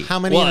 60. How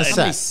many in a set?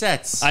 How many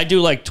sets? I do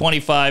like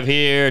 25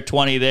 here,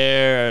 20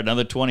 there,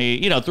 another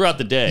 20. Throughout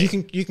the day.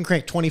 You can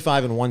crank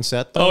 25 in one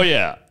set, though? Oh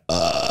yeah.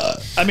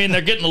 I mean,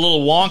 they're getting a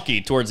little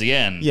wonky towards the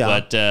end. Yeah.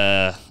 But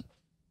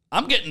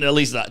I'm getting at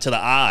least to the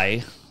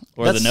eye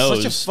or the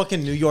nose. That's such a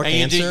fucking New York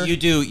And answer. you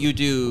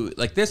do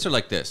like this or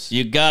like this?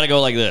 You got to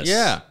go like this.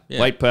 Yeah.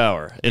 White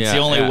power. It's the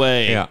only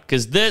way. Yeah.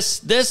 Because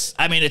this,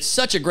 I mean, it's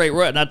such a great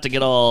run. Not to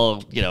get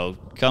all,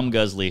 cum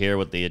guzzly here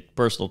with the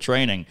personal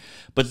training,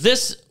 but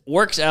this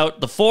works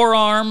out the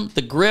forearm,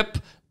 the grip,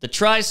 the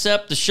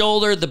tricep, the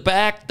shoulder, the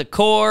back, the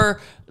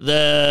core,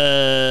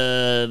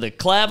 the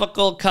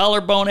clavicle,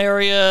 collarbone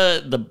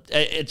area.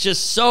 It's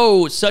just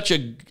such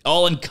a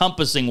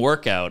all-encompassing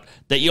workout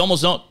that you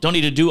almost don't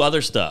need to do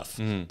other stuff.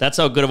 That's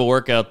how good of a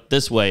workout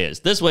this way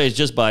is. This way is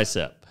just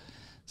bicep.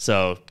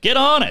 So get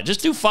on it.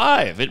 Just do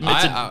 5. It's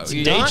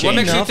a day change. What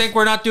makes you think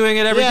we're not doing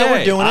it every day?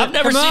 We're doing it. I've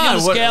never seen you on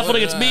the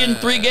scaffolding. It's me and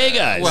 3 gay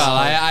guys. Well,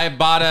 I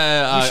bought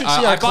a. You should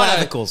see our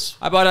clavicles.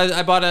 I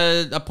bought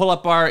a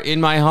pull-up bar in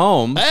my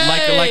home,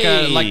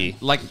 Hey!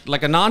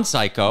 like a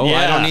non-psycho. Yeah.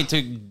 I don't need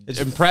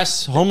to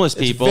impress homeless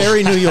people.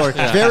 Very New York.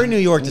 Very New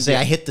York to say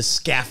I hit the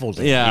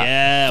scaffolding.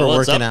 Yeah, For well,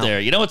 it's working up out. there.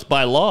 It's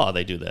by law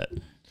they do that.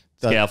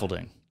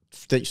 Scaffolding.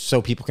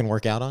 So people can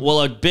work out on?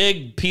 Well, a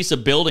big piece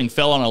of building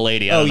fell on a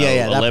lady, I don't know,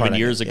 that 11 part I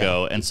years get,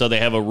 ago. And so they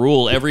have a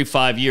rule every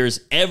 5 years,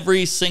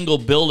 every single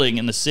building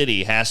in the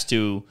city has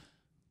to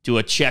do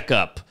a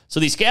checkup. So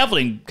these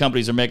scaffolding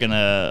companies are making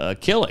a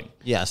killing.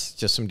 Yes,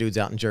 just some dudes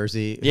out in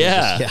Jersey.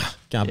 Yeah.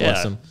 God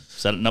bless them.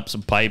 Setting up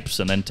some pipes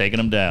and then taking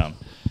them down.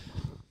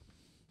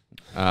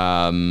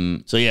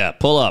 So yeah,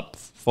 pull up,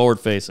 forward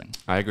facing.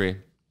 I agree.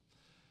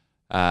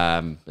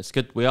 It's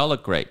good. We all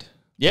look great.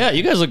 Yeah,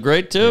 you guys look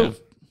great too. Yeah.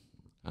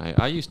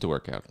 I used to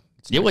work out.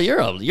 Yeah, well,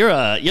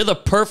 you're the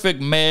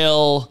perfect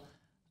male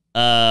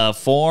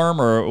form,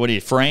 or what do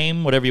you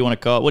frame, whatever you want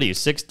to call it. What are you,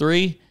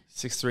 6'3"?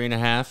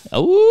 6'3.5".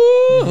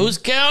 Ooh, who's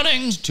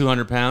counting?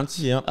 200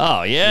 pounds. Yep.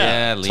 Oh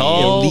yeah, lean.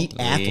 tall, Elite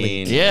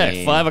athlete.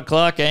 yeah, 5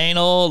 o'clock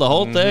anal, the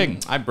whole thing.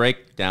 I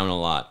break down a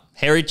lot.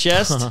 Hairy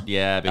chest.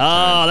 Yeah, big Oh,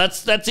 time.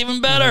 that's even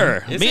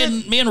better. Is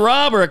Me and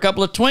Rob are a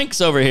couple of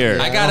twinks over here.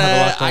 I don't have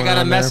a lot got going a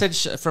on there.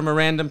 message from a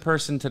random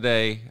person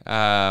today.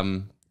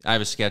 I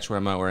have a sketch where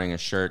I'm not wearing a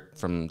shirt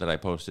that I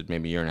posted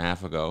maybe a year and a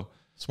half ago.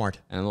 Smart.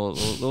 And a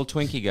little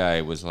Twinkie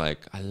guy was like,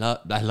 I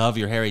love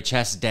your hairy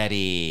chest,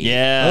 daddy.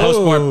 Yeah. Post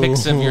more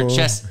pics of your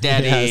chest,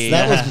 daddy.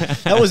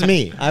 Yes, that was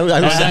me. I was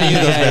sending you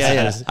those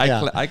messages.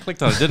 Yeah. I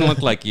clicked on it. It didn't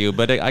look like you,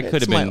 but I could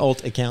It's have my been.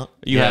 alt account.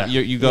 You Yeah. have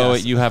you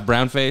Yes. have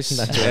brown face.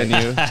 And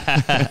you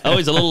Oh,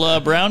 he's a little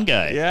brown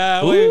guy.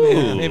 yeah,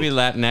 Ooh. maybe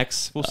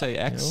Latinx. We'll say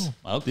X.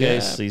 Okay, Yeah.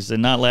 so he's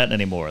not Latin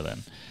anymore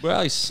then.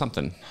 Well, he's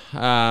something.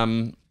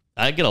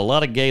 I get a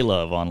lot of gay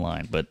love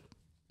online, but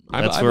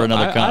that's I for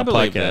another I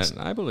believe podcast.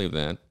 That. I believe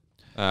that.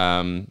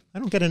 I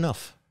don't get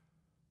enough.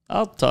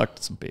 I'll talk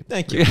to some people.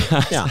 Thank you.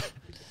 Yeah.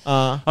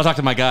 I'll talk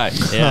to my guy.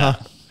 Yeah.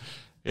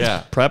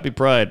 Yeah. Preppy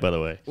Pride, by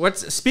the way.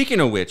 Speaking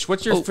of which,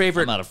 what's your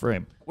favorite? I'm out of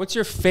frame. What's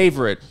your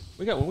favorite?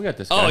 We got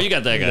this guy. Oh, you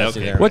got that guy. Yes,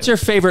 Okay. there. What's your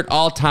favorite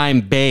all-time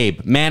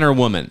babe, man or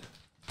woman?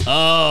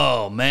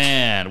 Oh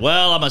man.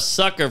 Well, I'm a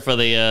sucker for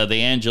the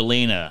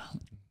Angelina.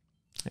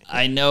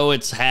 I know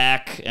it's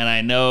hack, and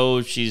I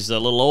know she's a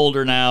little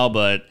older now,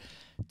 but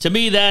to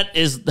me,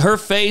 her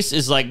face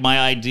is like my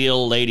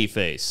ideal lady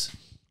face.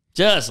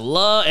 Just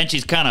love, and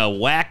she's kind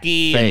of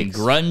wacky and Fakes.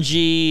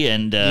 grungy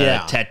and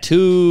Yeah.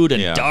 tattooed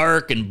and Yeah.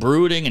 dark and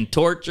brooding and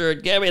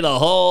tortured. Give me the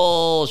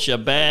whole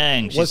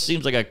shebang. She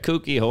seems like a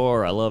kooky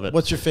whore. I love it.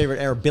 What's your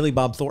favorite era? Billy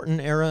Bob Thornton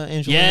era,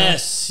 Angelina?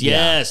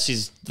 Yes.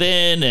 She's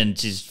thin and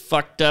she's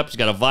fucked up. She's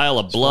got a vial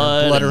of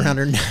blood. Blood and- around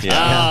her neck.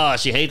 Oh,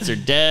 she hates her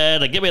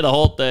dad. Give me the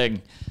whole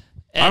thing.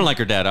 I don't like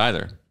her dad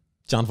either.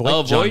 John Voight.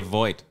 Oh, John Voight?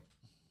 Voight.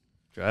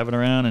 driving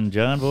around in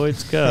Jon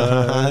Voight's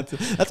car.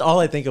 That's all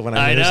I think of when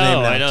I hear his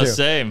name now, I know, too.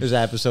 same. There's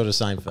an episode of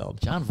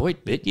Seinfeld. Jon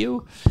Voight bit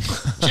you?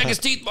 Check his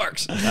teeth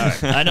marks. All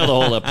right, I know the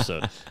whole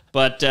episode.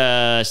 But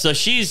so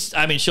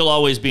she'll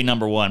always be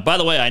number one. By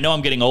the way, I know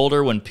I'm getting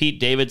older when Pete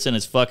Davidson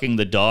is fucking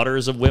the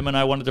daughters of women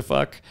I wanted to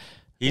fuck.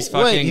 He's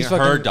fucking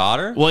her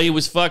daughter? Well, he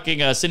was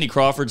fucking Cindy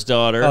Crawford's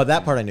daughter. Oh,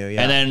 that part I knew,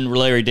 yeah. And then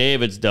Larry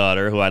David's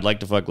daughter, who I'd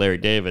like to fuck Larry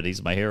David.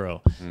 He's my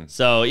hero.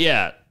 So,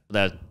 yeah,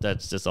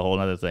 that's just a whole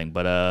other thing.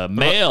 But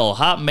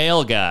hot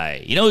male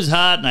guy. You know who's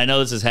hot? And I know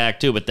this is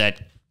hack too, but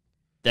that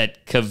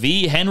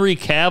Henry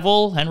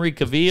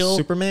Cavill.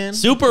 Superman?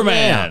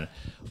 Superman.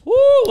 Woo,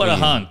 what a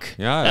hunk.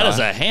 Yeah, that is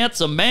a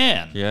handsome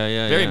man.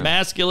 Yeah. Very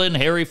masculine,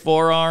 hairy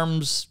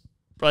forearms,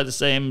 probably the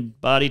same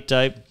body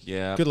type.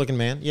 Yeah. Good looking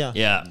man, yeah.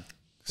 Yeah.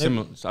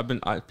 Similar.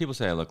 People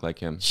say I look like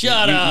him.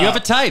 Shut up. You have a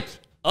type.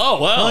 Oh,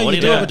 well, what are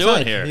you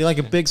doing here? You're like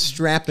a big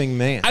strapping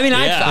man. I mean,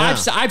 Yeah.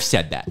 I've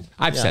said that.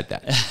 I've said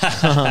that.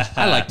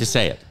 I like to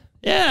say it.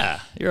 Yeah,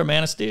 you're a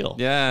man of steel.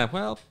 Yeah,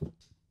 well.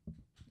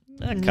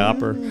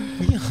 Copper.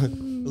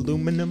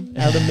 Aluminium.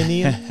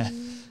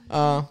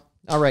 All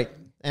right.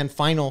 And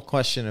final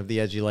question of the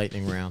Edgy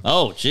Lightning Round.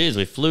 Oh, geez,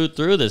 we flew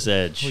through this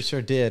edge. We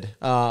sure did.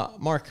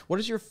 Mark, what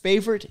is your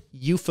favorite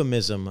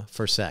euphemism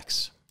for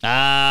sex?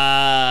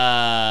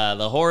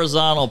 The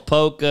horizontal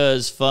polka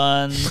is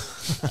fun.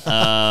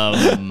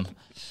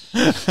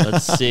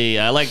 Let's see.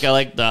 I like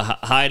the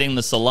hiding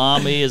the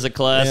salami is a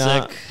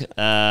classic. It's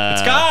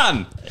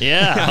gone.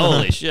 Yeah,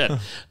 holy shit.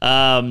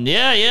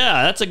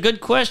 Yeah. That's a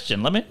good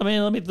question. Let me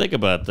think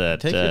about that.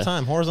 Take your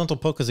time. Horizontal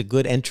polka is a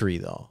good entry,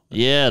 though.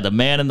 Yeah, the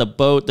man in the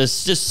boat.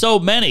 There's just so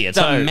many. It's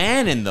The hard.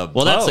 man in the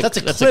Well, boat. That's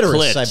a that's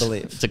clitoris, clit. I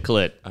believe. It's a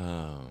clit.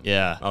 Oh.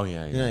 Yeah. Oh,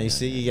 yeah. Yeah, you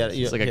see, you got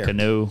It's like a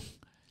canoe.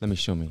 Let me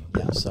show me.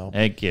 Yeah, so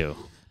Thank you.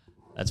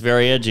 That's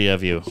very edgy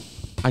of you.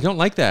 I don't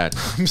like that.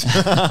 I'm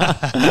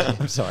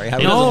sorry. I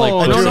He doesn't like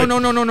pussy.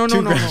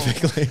 No.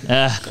 graphically.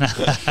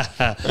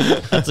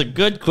 That's a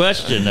good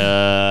question.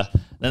 Then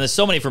there's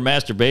so many for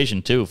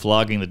masturbation too: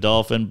 flogging the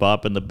dolphin,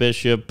 bopping the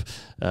bishop,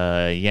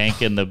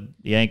 yanking the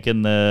what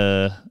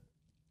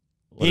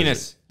is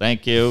Penis. it?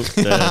 Thank you.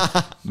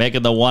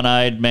 Making the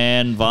one-eyed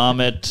man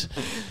vomit.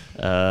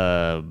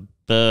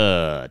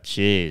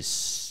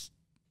 Jeez.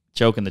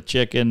 Choking the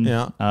chicken.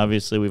 Yeah.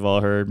 Obviously, we've all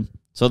heard.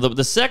 So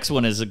the sex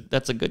one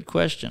that's a good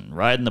question.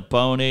 Riding the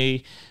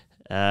pony.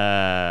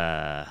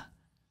 I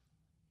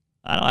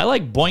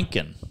like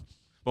boinking.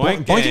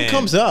 Boinking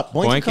comes up.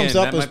 Boinking comes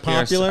up that as might be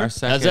our popular. Is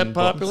that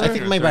popular? I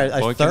think maybe a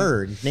Boinking.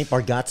 third. Nate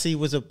Bargatze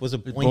was a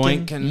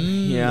boinking.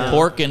 Yeah.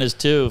 Porking is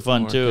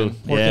fun too.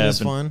 Porking is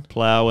been fun.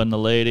 Plowing the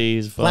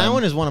ladies. Fun.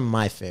 Plowing is one of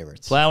my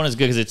favorites. Plowing is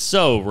good because it's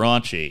so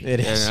raunchy. It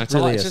is. It's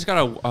really it's is. just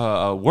got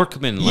a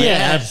workman.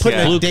 Yeah,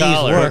 putting Blue a day's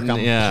collar. work. I'm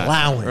Yeah.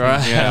 plowing.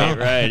 Right, Yeah.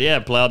 right. Yeah,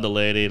 plowed the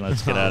lady.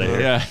 Let's get out of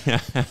here. Yeah.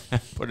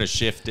 Put a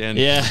shift in.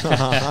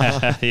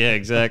 Yeah, yeah,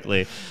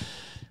 exactly.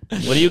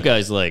 What do you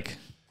guys like?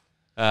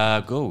 We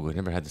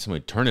never had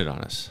somebody turn it on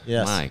us.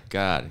 Yes. My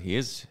God, he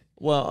is.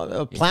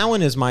 Well,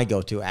 plowing is my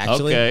go-to,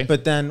 actually. Okay.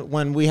 But then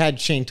when we had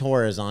Shane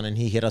Torres on and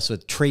he hit us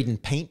with trading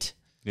paint,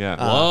 Yeah.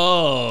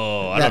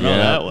 Whoa, I don't know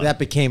that one. that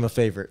became a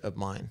favorite of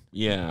mine.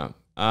 Yeah.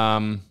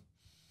 And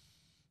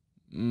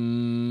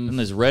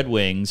there's Red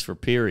Wings for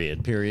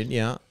period. Period,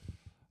 yeah.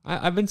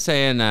 I've been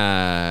saying.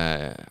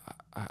 I've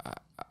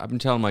been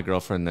telling my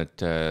girlfriend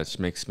that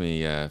she makes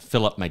me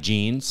fill up my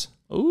jeans.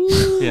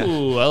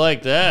 Ooh, I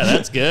like that.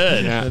 That's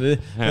good.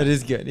 That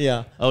is good,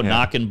 yeah. Oh,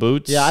 knocking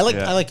boots. Yeah, I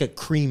like a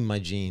cream my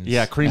jeans.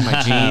 Yeah, cream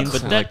my jeans.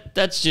 But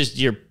that's just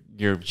you're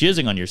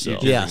jizzing on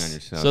yourself. Yeah. Jizzing on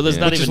yourself. So there's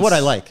not Which even is what I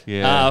like.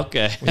 Yeah. Ah,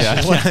 okay.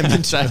 That's what I'm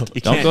into.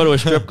 Don't go to a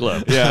strip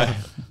club. Yeah.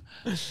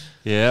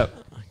 Yeah.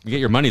 You get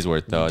your money's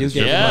worth though. do It's get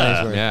true. your Yeah.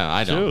 money's worth. Yeah,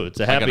 I don't. True.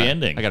 It's a happy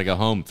ending. I gotta go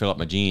home, fill up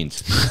my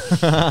jeans.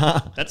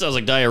 That sounds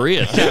like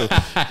diarrhea too.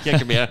 Yeah,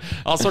 could be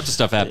all sorts of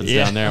stuff happens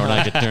Yeah. down there when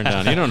I get turned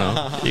down. You don't know.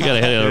 You got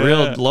to hit a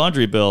real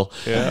laundry bill.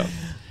 Yeah.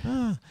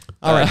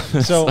 All right,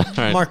 so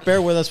right. Mark,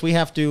 bear with us. We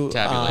have to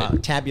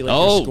tabulate your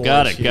Oh, scores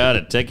got it, here. got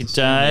it. Take your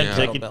time. Yeah.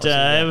 Take your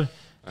time.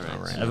 All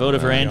right. I voted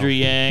for Andrew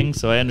Yang,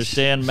 so I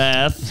understand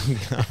math.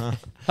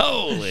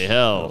 Holy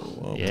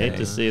hell! You hate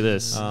to see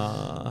this.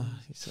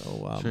 He's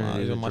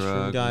a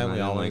mushroom guy we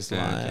always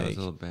That was like. a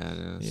little bad.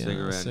 Yeah,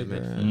 Cigarette.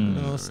 cigarette.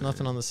 Mm. No, it's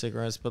nothing on the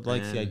cigarettes, but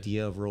like the Man.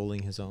 idea of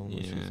rolling his own,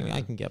 which Yeah.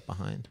 I can get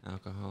behind.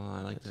 Alcohol.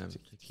 I like that.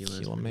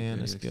 Tequila Man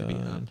is Likes to be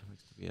good. up.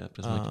 Likes to be up.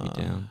 Doesn't like to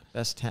be down.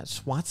 Best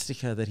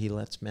swastika that he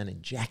lets men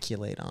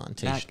ejaculate on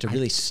to, That- to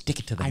really stick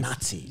it to the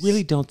Nazis.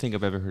 Really don't think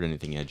I've ever heard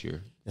anything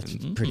edgier. That's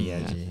pretty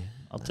edgy.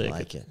 I'll take I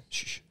like it.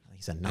 Shh.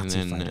 He's a And Nazi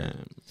then fighter.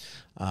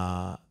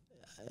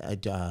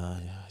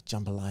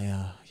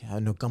 Jambalaya. Yeah,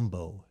 no,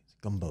 gumbo.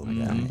 Gumbo.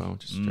 Yeah. Gumbo,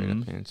 just straight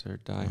up answer.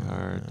 Die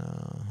Hard.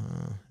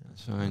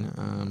 That's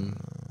fine.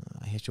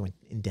 I actually went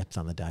in depth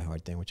on the Die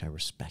Hard thing, which I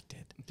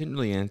respected. Didn't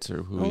really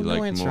answer who Oh, you no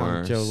like answer more.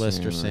 on Joe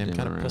List or Sam. Jim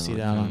Kind of Brown. pussied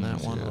out on Yeah,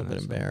 that one. A yeah, little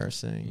bit that's-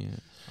 embarrassing.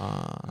 Yeah.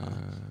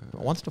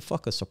 Wants to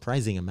fuck a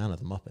surprising amount of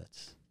the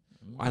Muppets.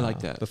 I like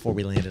that. Before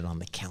we landed on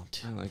the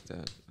count. I like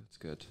that. That's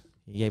good.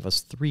 He gave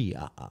us 3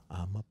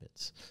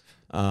 Muppets.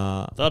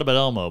 Thought about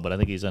Elmo, but I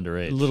think he's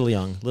underage. Little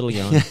young.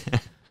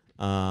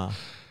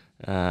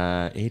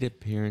 8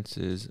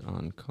 appearances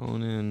on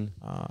Conan.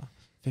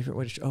 Favorite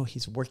way to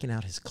he's working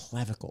out his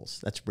clavicles.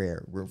 That's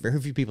rare. Very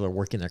few people are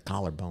working their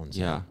collarbones.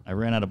 Yeah. I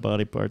ran out of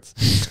body parts.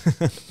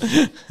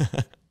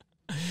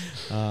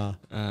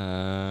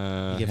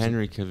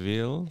 Henry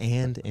Cavill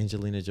And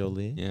Angelina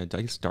Jolie. Yeah,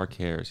 I guess dark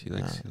hairs. He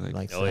likes.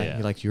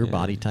 He likes your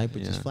body type,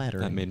 which is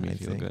flattering. That made me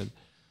feel good.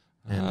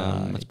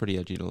 And that's pretty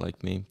edgy to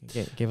like me.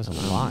 Gave us a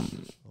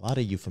lot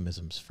of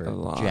euphemisms for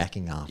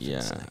jacking off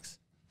and sex.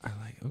 I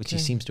like, which he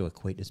seems to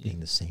equate as being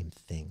the same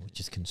thing,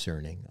 which is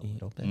concerning a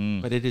little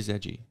bit. But it is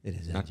edgy. It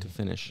is edgy. Not to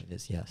finish. It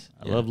is, yes.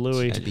 I love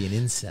Louis. To be an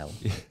incel.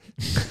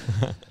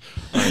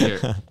 All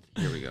right,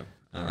 here we go.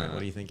 All right,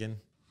 what are you thinking?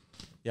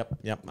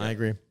 Yep, I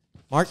agree.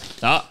 Mark?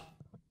 5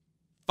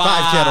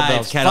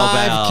 kettlebells. 5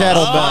 Oh,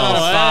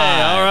 kettlebells.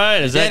 hey, all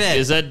right.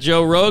 Is that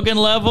Joe Rogan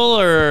level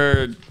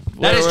or...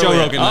 That is Joe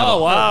Rogan level.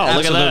 Oh, wow.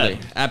 Absolutely. Look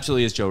at that.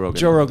 Absolutely is Joe Rogan.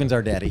 Joe Rogan's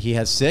our daddy. He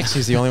has 6.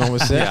 He's the only one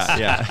with 6.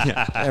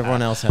 Yeah.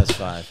 Everyone else has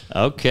 5.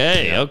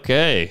 Okay. You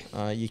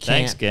can't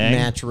Thanks, gang.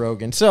 match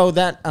Rogan. So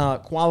that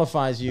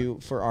qualifies you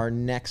for our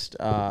next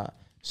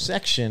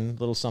section,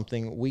 little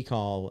something we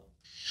call...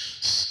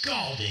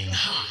 Scalding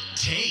hot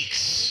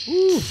takes.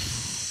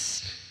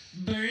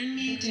 Burn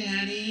me,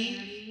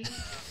 Daddy.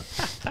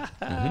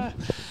 I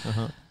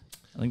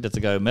think that's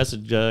the guy who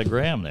messaged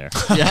Graham there.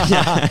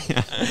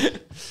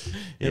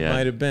 It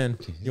might have been.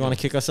 You want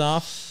to kick us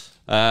off?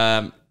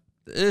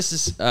 This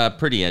is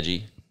pretty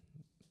edgy.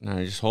 All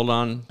right, just hold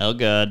on. Oh,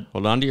 God.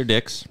 Hold on to your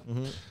dicks.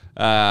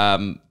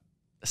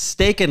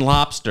 Steak and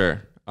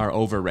lobster are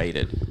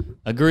overrated.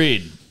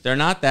 Agreed. They're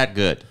not that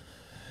good.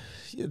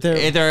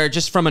 They're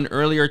just from an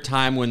earlier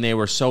time when they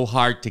were so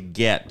hard to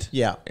get.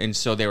 Yeah. And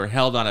so they were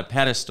held on a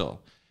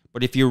pedestal.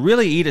 But if you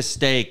really eat a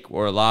steak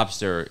or a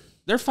lobster,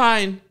 they're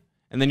fine.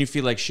 And then you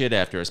feel like shit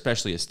after,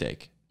 especially a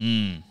steak.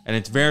 And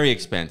it's very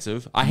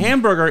expensive. A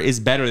hamburger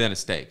is better than a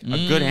steak.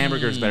 A good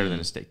hamburger is better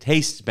than a steak.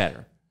 Tastes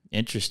better.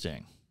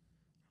 Interesting.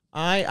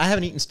 I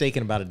haven't eaten steak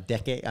in about a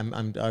decade.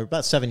 I'm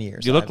about 7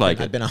 years. You look like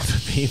it. I've been off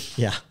the beef.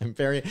 Yeah,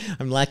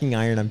 I'm lacking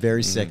iron. I'm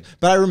very sick.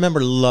 But I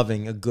remember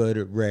loving a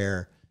good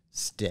rare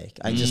steak.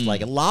 I just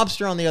like it.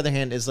 Lobster, on the other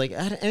hand, is like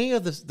any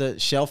of the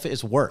shellfish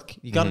is work.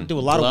 You got to do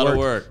a lot of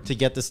work to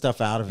get the stuff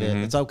out of it.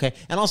 It's okay.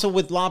 And also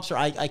with lobster,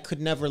 I could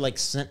never like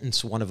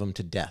sentence one of them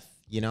to death.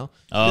 You know?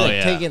 Oh, like,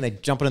 yeah. Take it and they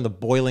jump it in the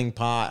boiling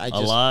pot. I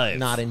just Alive.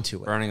 not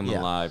into it. Burning them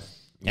alive.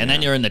 And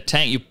then you're in the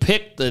tank. You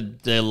pick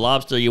the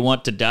lobster you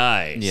want to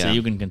die so Yeah.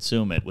 you can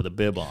consume it with a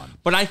bib on.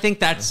 But I think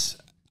that's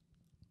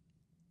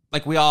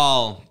like we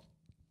all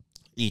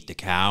eat the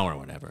cow or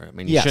whatever. I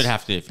mean, you Yes. should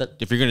have to.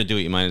 If you're going to do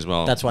it, you might as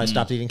well. That's why I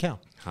stopped eating cow.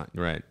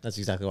 Right. That's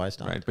exactly why I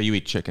stopped. Right. But you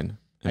eat chicken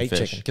and I eat fish.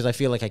 chicken because I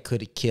feel like I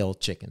could kill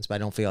chickens, but I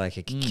don't feel like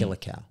I could kill a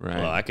cow. Right.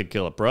 Well, I could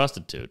kill a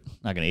prostitute.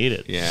 Not going to eat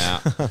it. Yeah.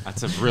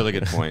 That's a really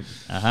good point.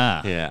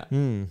 Aha. Yeah.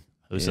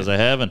 Who says I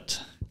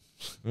haven't?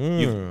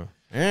 Yeah.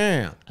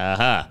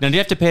 Aha. Now, do you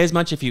have to pay as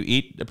much if you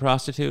eat a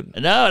prostitute?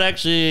 No, it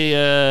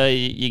actually,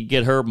 you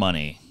get her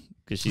money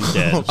because she's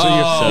dead.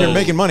 So you're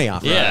making money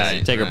off. Yeah, Right,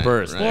 you take her right,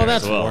 purse. right. there Well,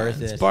 that's as well.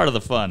 worth it. It's part of the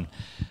fun.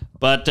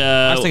 But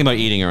I was thinking about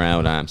eating her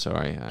out. I'm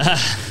sorry.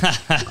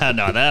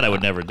 no, that I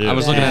would never do. I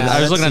was looking Yeah, at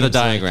that the seems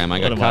diagram. I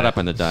What got am caught I? up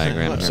in the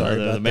diagram. here. sorry.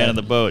 the about man that. on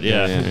the boat.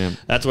 Yeah. Yeah.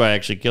 That's why I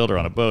actually killed her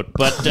on a boat.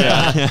 But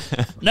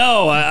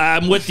no,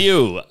 I'm with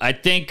you. I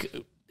think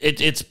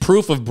it's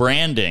proof of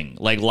branding.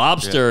 Like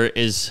lobster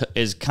is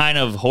kind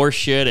of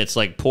horseshit. It's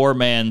like poor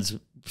man's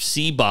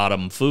sea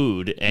bottom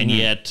food, and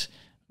yet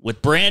with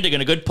branding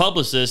and a good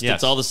publicist, Yes.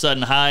 it's all of a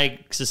sudden high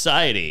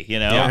society. You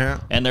know, Yeah.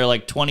 and they're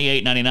like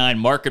 $28.99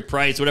 market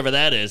price, whatever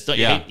that is. Don't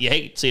Yeah. you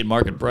hate seeing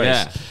market price?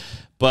 Yeah.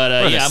 But What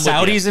are yeah, the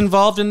I'm with you. Saudis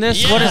involved in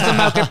this? What is the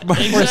market,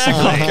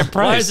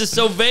 Exactly. Why is this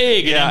so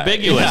vague and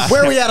ambiguous?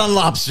 Where are we at on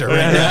lobster?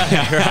 Right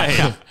now?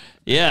 Right.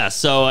 Yeah.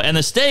 So, and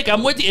the steak,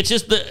 I'm with you. It's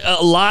just a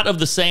lot of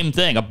the same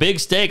thing. A big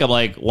steak, I'm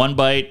like one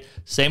bite,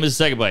 same as the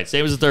second bite,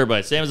 same as the third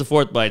bite, same as the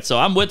fourth bite. So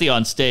I'm with you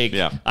on steak.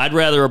 Yeah. I'd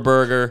rather a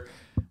burger.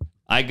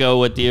 I go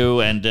with you,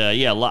 and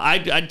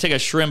I'd take a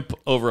shrimp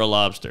over a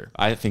lobster.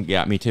 I think,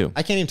 me too.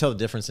 I can't even tell the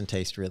difference in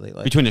taste, really.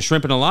 Like, Between a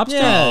shrimp and a lobster?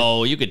 Yeah.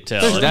 Oh, you could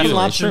tell. there's definitely. definitely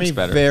lobster Shrimp's to me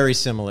better. very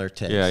similar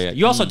taste. Yeah.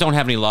 You also don't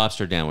have any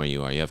lobster down where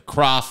you are. You have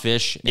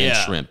crawfish and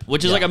shrimp.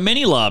 which is like a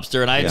mini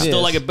lobster, and I Yeah. still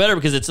It like is. it better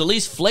because it's at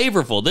least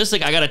flavorful. This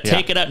thing, I got to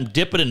take it out and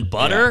dip it in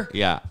butter.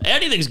 Yeah.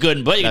 Anything's good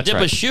in butter. You can That's dip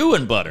a right. shoe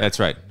in butter. That's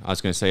right. I was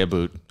going to say a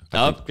boot.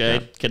 I think,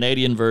 Okay,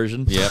 Canadian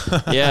version. Yep.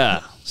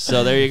 Yeah.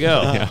 So there you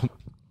go.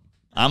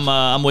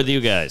 I'm with you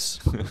guys,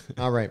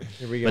 All right,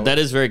 here we go. but that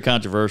is very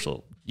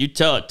controversial. You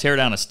tear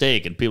down a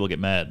steak and people get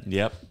mad.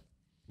 Yep.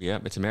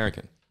 It's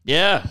American.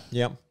 Yeah.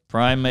 Yep.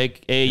 Prime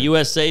make a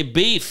USA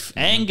beef,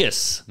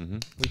 Angus.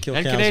 We kill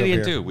And cows Canadian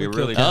over here. too. We kill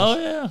really cows.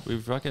 Oh yeah. We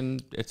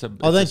fucking, it's a.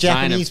 Oh, then it's a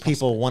sign Japanese of-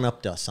 people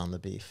one-upped us on the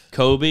beef.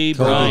 Kobe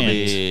Bryant.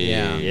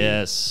 Yeah.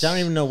 Yes. I don't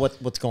even know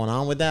what's going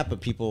on with that,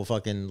 but people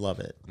fucking love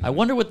it. I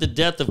wonder with the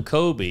death of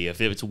Kobe if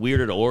it's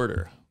weird to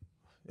order.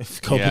 If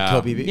Kobe, Yeah.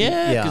 Kobe beef.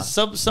 Yeah, because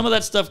some of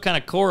that stuff kind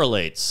of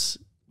correlates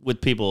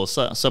with people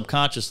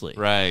subconsciously.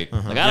 Right.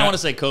 Like, I don't want to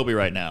say Kobe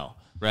right now.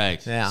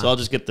 Right. Yeah. So I'll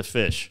just get the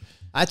fish.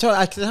 I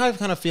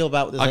kind of feel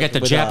about this. I'll get the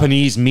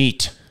Japanese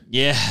meat.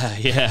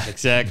 Yeah,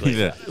 exactly.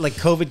 Like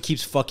COVID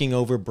keeps fucking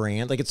over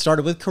brand. Like it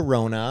started with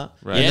Corona,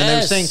 Right. and then they were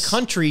Yes. saying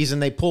countries, and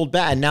they pulled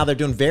back, and now they're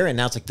doing variant.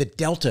 Now it's like the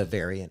Delta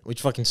variant,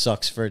 which fucking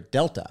sucks for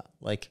Delta.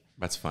 Like,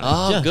 That's funny.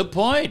 Oh, Yeah. good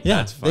point. yeah,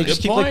 That's funny. they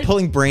just Good keep like point.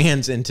 pulling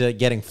brands into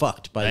getting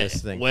fucked by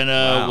this thing. When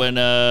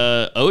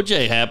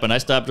OJ happened, I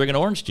stopped drinking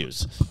orange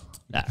juice.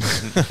 Nah.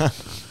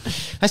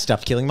 I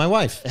stopped killing my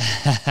wife.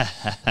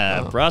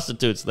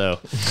 Prostitutes, though,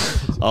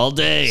 all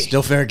day.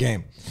 Still fair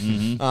game.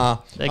 They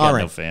all got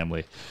right. no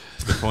family.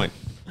 Good point.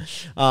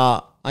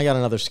 I got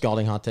another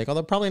scalding hot take,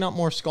 although probably not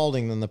more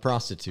scalding than the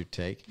prostitute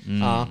take,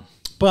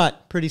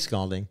 but pretty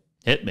scalding.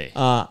 Hit me.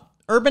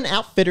 Urban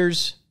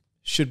Outfitters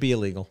should be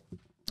illegal.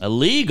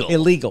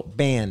 Illegal.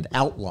 Banned,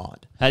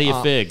 outlawed. How do you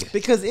fig?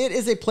 Because it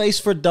is a place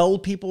for dull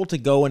people to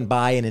go and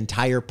buy an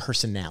entire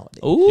personality.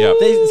 Ooh. Yeah.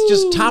 It's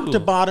just top to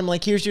bottom.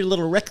 Like, here's your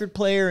little record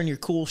player and your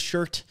cool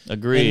shirt.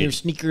 Agreed. And your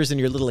sneakers and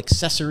your little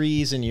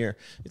accessories and your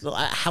little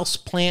house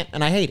plant.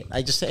 And I hate it.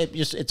 I just say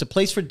it's a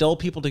place for dull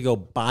people to go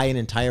buy an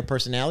entire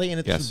personality, and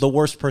it's Yes. the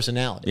worst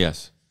personality.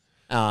 Yes.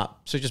 So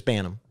just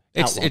ban them.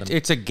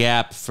 It's a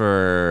gap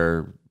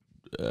for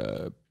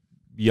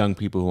young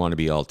people who want to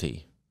be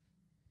alty.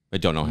 I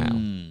don't know how.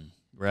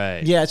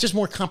 Right. Yeah, it's just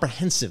more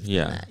comprehensive than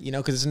Yeah. that,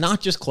 because it's not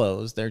just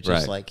clothes. They're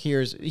just Right. like,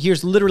 here's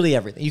literally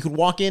everything. You could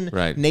walk in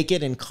Right.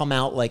 naked and come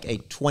out like a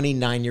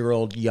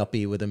 29-year-old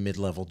yuppie with a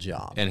mid-level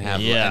job. And have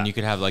Yeah. and you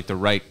could have like the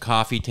right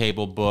coffee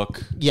table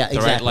book. Yeah, the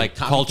right exactly. like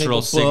Coffee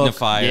cultural table book.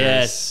 signifiers.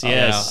 Yes,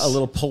 yes. A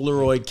little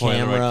Polaroid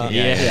camera.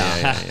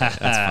 Yeah.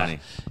 That's funny.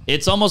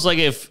 It's almost like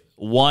if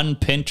one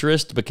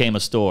Pinterest became a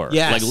store.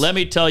 Yes. Like, let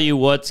me tell you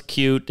what's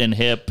cute and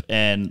hip,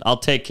 and I'll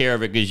take care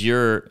of it because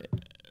you're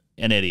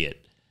an idiot.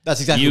 That's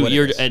exactly what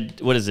you're it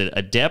is. what is it?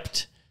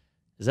 Adept?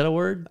 Is that a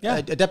word? Yeah,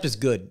 Adept is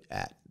good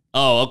at.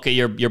 Oh, okay.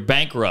 You're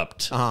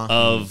bankrupt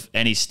of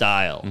any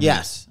style.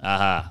 Yes.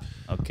 Aha.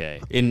 Okay.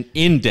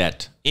 In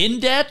debt. In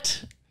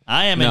debt?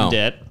 I am No, in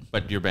debt.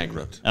 but you're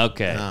bankrupt.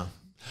 Okay. Oh.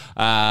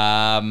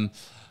 All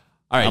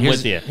right, I'm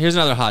with you. Here's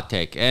another hot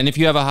take. And if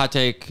you have a hot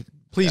take,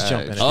 Please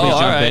jump in. please all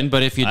jump right. in.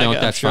 But if you don't,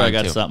 I'm that's sure fine I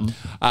got too.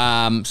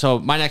 something. So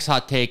my next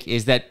hot take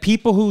is that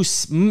people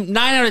 9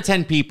 out of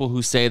 10 people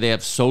who say they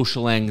have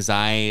social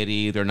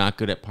anxiety, they're not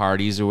good at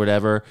parties or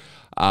whatever,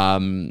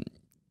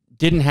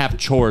 didn't have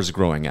chores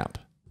growing up.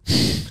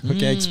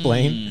 Okay,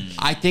 explain.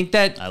 I think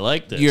that I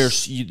like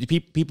this.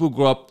 People who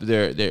grow up,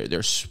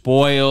 they're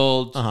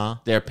spoiled.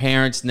 Their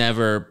parents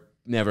never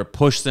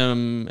pushed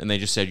them, and they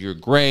just said you're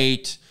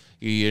great.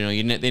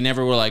 They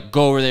never were like,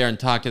 go over there and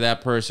talk to that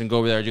person, go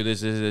over there and do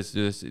this, do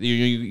this.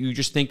 You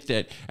just think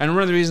that, and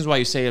one of the reasons why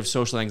you say you have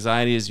social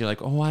anxiety is you're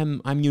like, oh,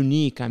 I'm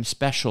unique, I'm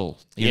special.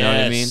 You know what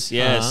I mean?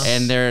 Yes.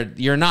 And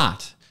you're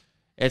not.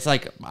 It's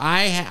like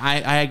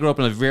I grew up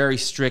in a very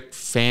strict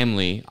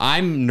family.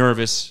 I'm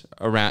nervous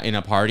around in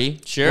a party.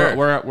 Sure.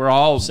 We're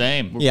all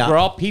Same. Yeah. We're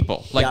all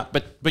people. Like,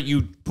 Yeah. but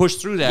you push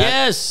through that.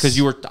 Yes.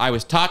 Because I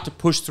was taught to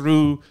push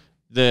through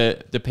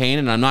the pain,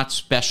 and I'm not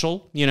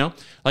special.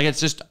 Like it's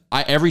just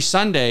every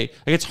Sunday.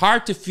 Like it's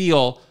hard to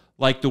feel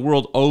like the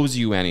world owes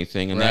you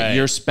anything and that Right.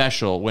 you're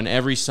special when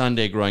every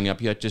Sunday growing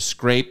up you had to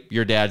scrape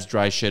your dad's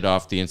dry shit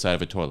off the inside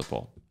of a toilet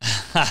bowl.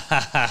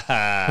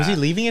 Was he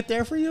leaving it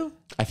there for you?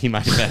 I think he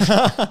might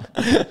have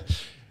been.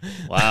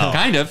 Wow.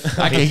 Kind of.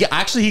 He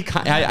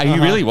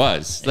really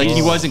was. Like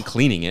he wasn't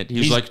cleaning it. He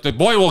was like, the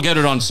boy will get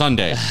it on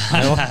Sunday.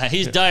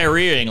 He's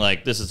diarrheaing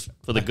like, this is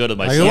for the good of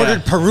my I son.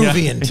 ordered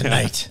Peruvian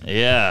tonight.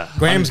 Yeah.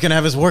 Graham's going to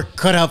have his work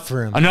cut out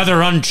for him.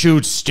 Another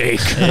unchewed steak.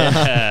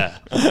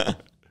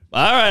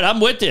 All right, I'm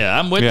with you.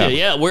 Yeah.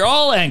 Yeah, we're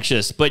all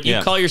anxious, but you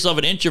Yeah. call yourself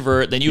an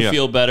introvert, then you Yeah.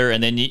 feel better,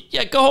 and then you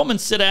go home and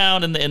sit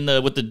down in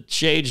the with the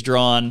shades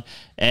drawn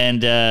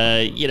and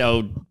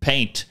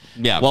paint.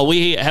 Yeah. While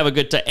we have a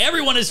good time,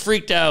 everyone is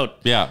freaked out.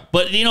 Yeah.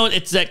 But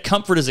it's that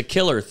comfort is a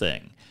killer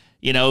thing.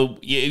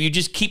 You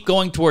just keep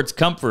going towards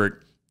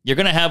comfort, you're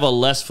gonna have a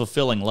less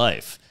fulfilling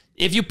life.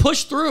 If you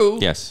push through,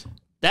 Yes.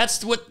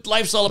 that's what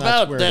life's all That's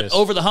about. where it That is.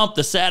 over the hump,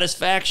 the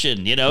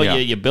satisfaction. Yeah.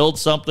 You build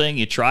something,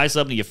 you try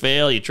something, you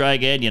fail, you try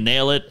again, you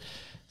nail it.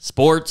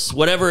 Sports,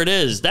 whatever it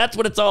is, that's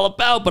what it's all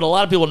about. But a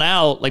lot of people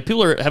now, like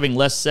people are having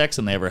less sex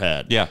than they ever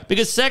had. Yeah.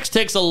 Because sex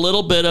takes a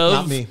little bit of.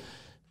 Not me.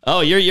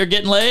 Oh, you're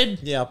getting laid?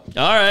 Yeah. All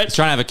right.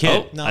 Trying to have a kid.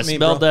 Oh, Not I me,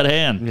 smelled bro. that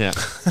hand. Yeah.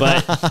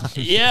 But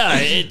yeah,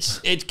 it's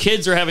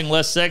kids are having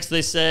less sex,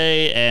 they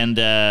say, and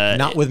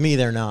Not with me,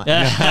 they're not.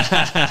 but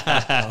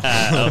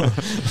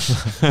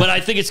I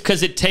think it's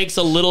because it takes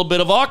a little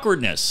bit of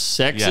awkwardness.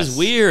 Sex Yes. is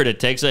weird. It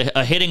takes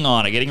a hitting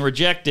on, a getting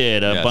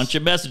rejected, a Yes. bunch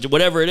of messages,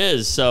 whatever it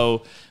is.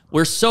 So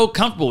we're so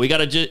comfortable. We got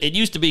to it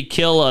used to be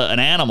kill an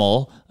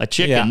animal, a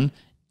chicken,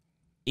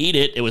 eat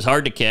it. It was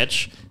hard to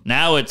catch.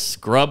 Now it's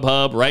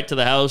Grubhub right to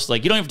the house.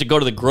 Like, you don't have to go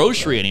to the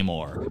grocery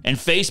anymore and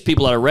face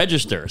people at a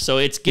register. So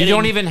it's getting... You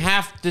don't even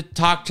have to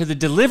talk to the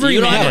delivery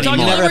man anymore.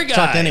 You never have to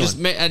talk to anyone. Just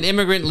an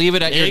immigrant leave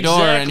it at your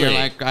door, and you're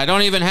like, I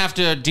don't even have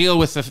to deal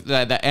with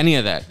any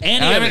of that. I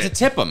don't even have to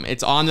tip them.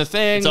 It's on the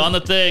thing. It's on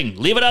the thing.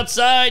 Leave it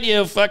outside,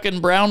 you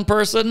fucking brown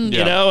person,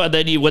 you know? And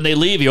then when they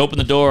leave, you open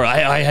the door.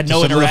 I had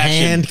no interaction.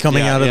 Hand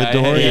coming out of the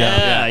door.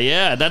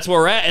 Yeah. That's where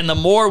we're at. And the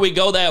more we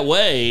go that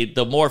way,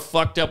 the more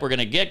fucked up we're going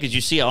to get, because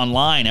you see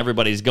online,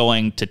 everybody's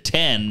going to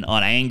 10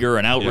 on anger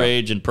and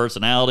outrage and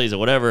personalities or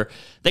whatever.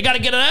 They got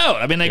to get it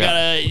out. I mean, they got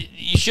to.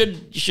 You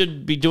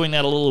should be doing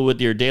that a little with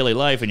your daily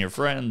life and your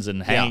friends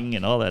and hanging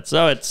and all that.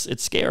 So it's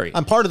scary.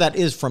 And part of that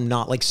is from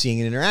not like seeing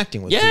and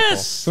interacting with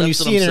yes, people. When you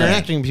see and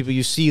interacting with people,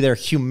 you see their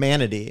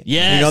humanity.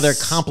 Yes, you know they're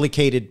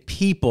complicated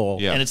people.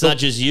 Yeah. And it's not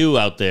just you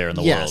out there in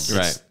the world. It's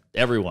right.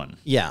 Everyone.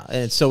 Yeah,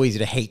 and it's so easy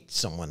to hate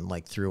someone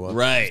like through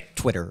a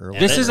Twitter or whatever.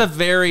 This is a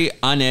very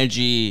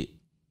unedgy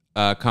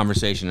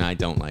conversation, and I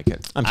don't like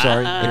it. I'm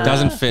sorry. It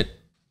doesn't fit.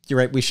 You're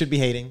right. We should be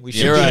hating. We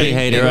should You're be right.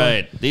 hating. You're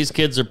right. These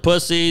kids are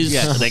pussies.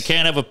 Yes. They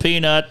can't have a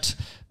peanut.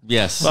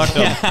 Yes. Fuck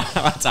them.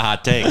 That's a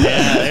hot take.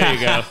 Yeah, there you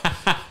go.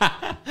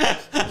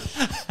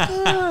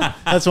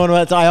 That's one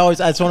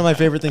of my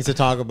favorite things to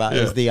talk about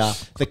is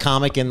the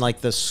comic in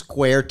like the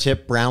square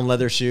tip brown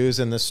leather shoes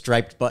and the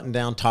striped button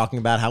down talking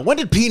about how when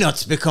did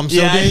peanuts become so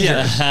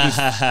dangerous?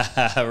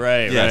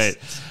 Right.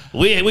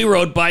 We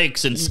rode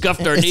bikes and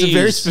scuffed our knees. It's a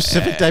very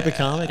specific type of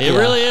comic. It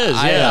really is.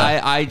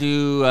 Yeah. I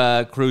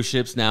do cruise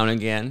ships now and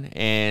again,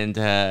 and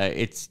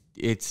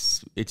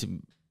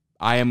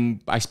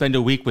I spend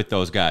a week with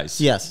those guys.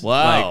 Yes.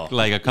 Wow.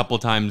 Like a couple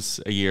times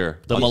a year.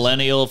 Fuck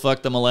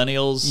the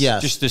millennials.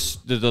 Yes.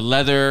 Just the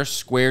leather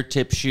square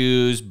tip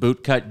shoes,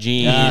 boot cut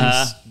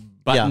jeans,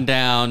 button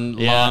down,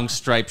 long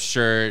striped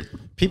shirt.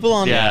 People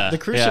on the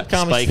cruise ship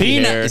comics.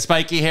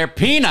 Spiky hair,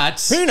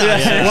 peanuts.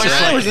 Peanuts. Yeah, when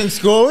I was in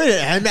school, You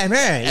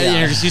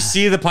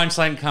see the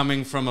punchline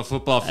coming from a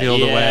football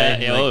field away.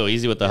 Yeah. Oh,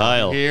 easy with the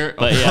Heil. Here.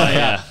 But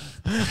yeah.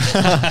 You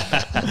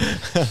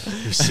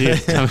see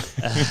it coming.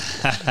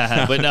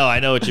 But no,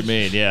 I know what you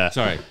mean. Yeah.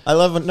 Sorry. I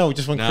love when cruise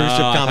ship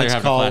comics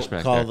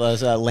called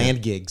those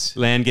land gigs.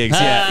 Land gigs.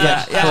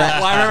 Yeah.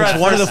 Well, I remember it's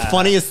one of the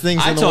funniest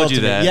things in the world. I told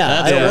you that.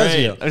 Yeah, it was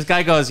you. This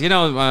guy goes, I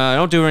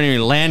don't do any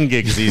land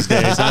gigs these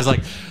days. I was like,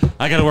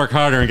 I got to work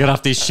harder and get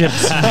off these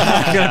ships.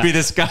 I got to be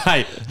this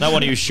guy. Not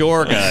one of you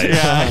shore guys.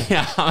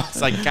 Yeah. I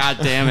was like, God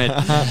damn it.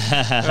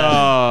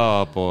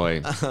 Oh,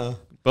 boy.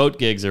 Boat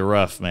gigs are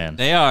rough, man.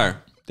 They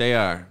are.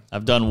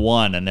 I've done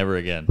one and never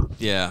again.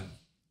 Yeah.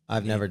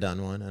 I've never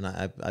done one, and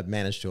I've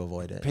managed to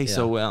avoid it. Pay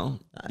so well.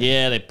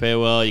 Yeah, they pay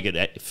well. You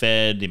get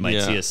fed. You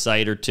might see a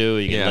sight or two.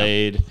 You get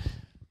laid.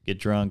 Get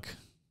drunk.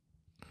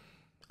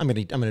 I'm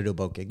gonna do a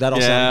boat gig. That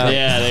all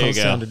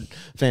sounded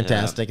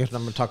fantastic. If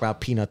I'm gonna talk about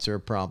peanuts are a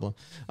problem.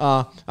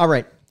 All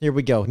right, here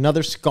we go.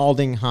 Another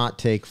scalding hot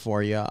take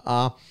for you.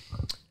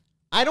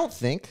 I don't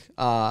think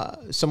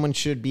someone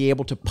should be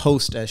able to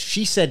post a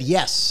 "she said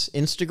yes"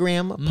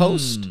 Instagram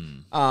post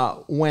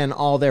when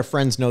all their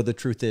friends know the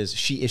truth is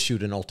she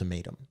issued an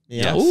ultimatum.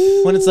 You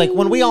know? When it's like,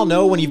 when we all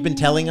know, when you've been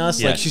telling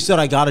us, like, she said,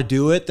 I got to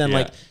do it, then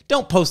like,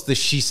 don't post the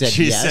she said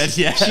yes.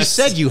 She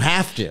said you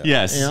have to.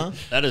 Yes. You know?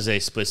 That is a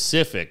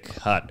specific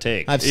hot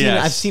take. I've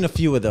seen a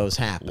few of those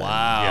happen.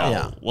 Wow.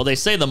 Yeah. Well, they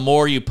say the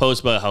more you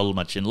post about how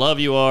much in love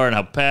you are and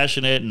how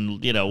passionate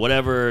and,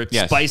 whatever,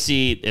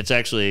 spicy, it's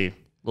actually a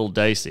little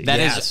dicey. That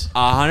is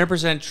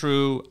 100%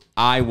 true.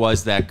 I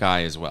was that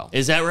guy as well.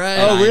 Is that right?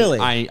 Oh, really?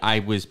 I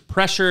was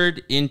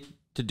pressured into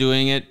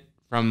doing it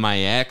from my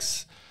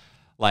ex,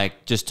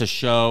 like just to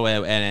show,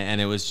 and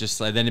it was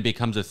just like, then it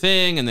becomes a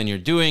thing, and then you're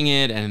doing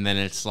it, and then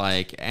it's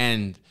like,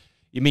 and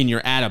you mean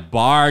you're at a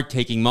bar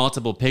taking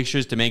multiple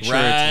pictures to make sure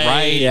it's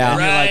right? Yeah.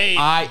 And you're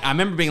like, I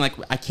remember being like,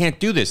 I can't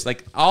do this.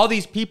 Like, all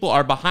these people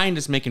are behind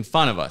us making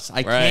fun of us.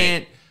 I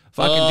can't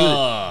fucking do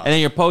it. And then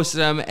you're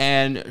posting them,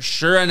 and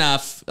sure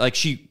enough, like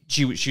she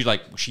would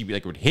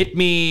hit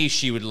me.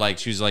 She was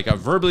like a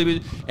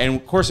verbally, and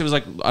of course it was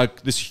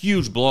like this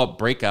huge blow up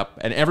breakup,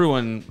 and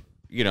everyone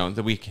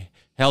that we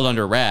held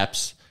under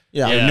wraps.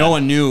 Yeah. No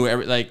one knew.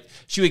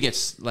 She would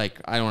get like,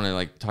 I don't want to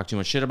like talk too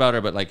much shit about her,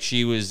 but like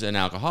she was an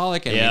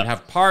alcoholic, and we'd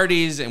have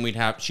parties, and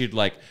she'd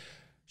like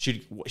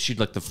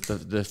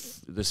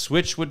the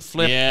switch would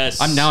flip.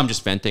 Yes. I'm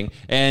just venting.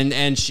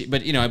 And she,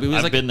 but it was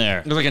I've like, been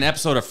there. It was like an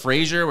episode of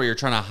Frasier where you're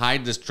trying to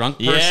hide this drunk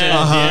person.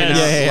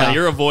 Yeah.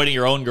 You're avoiding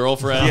your own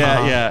girlfriend.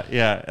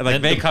 Yeah. And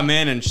like they come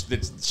in and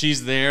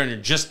she's there, and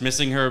you're just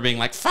missing her, being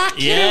like, "Fuck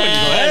you!"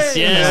 Yes.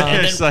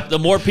 And then like, the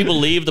more people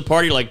leave the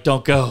party, you're like,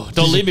 "Don't go,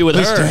 don't leave me with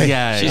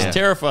her." She's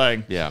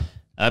terrifying. Yeah.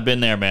 I've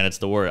been there, man. It's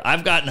the worst.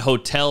 I've gotten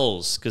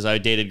hotels because I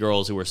dated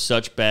girls who were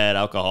such bad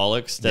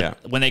alcoholics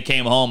that when they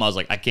came home, I was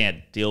like, I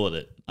can't deal with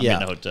it. I'm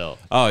in a hotel.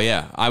 Oh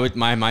yeah, I would.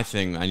 My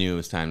thing. I knew it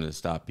was time to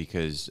stop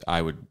because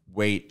I would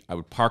wait. I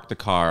would park the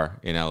car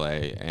in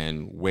LA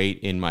and wait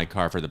in my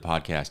car for the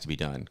podcast to be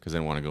done because I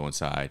didn't want to go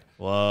inside.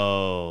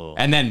 Whoa.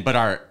 And then, but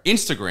our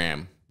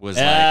Instagram was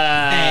like,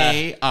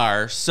 they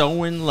are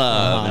so in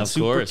love and of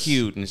super course.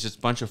 cute, and it's just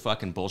a bunch of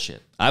fucking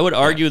bullshit. I would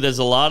argue there's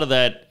a lot of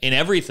that in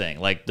everything.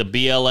 Like the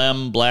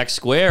BLM black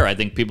square, I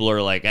think people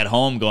are like at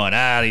home going,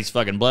 these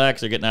fucking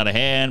blacks are getting out of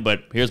hand,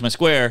 but here's my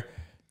square.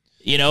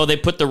 You know, they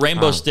put the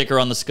rainbow sticker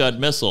on the Scud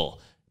missile.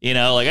 You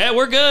know, like, hey,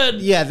 we're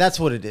good. Yeah, that's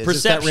what it is.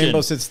 Perception.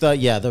 It's that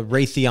rainbow. It's the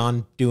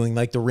Raytheon doing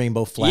like the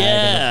rainbow flag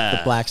and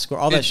the black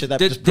square, all that shit. That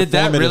Did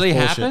that really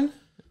bullshit. happen?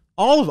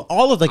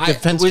 All of like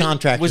defense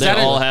contractors. They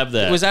all have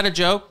that. Was that a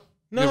joke?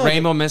 No, the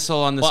rainbow missile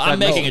on the Scud. I'm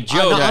making a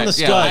joke. On the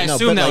Scud, I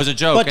assumed that like, was a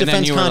joke. But and then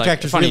defense you were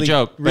contractors like, funny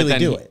joke. But really then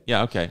do it.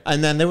 Yeah, okay.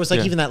 And then there was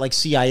like even that like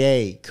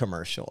CIA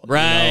commercial.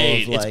 Right.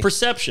 You know, of, It's like,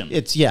 perception.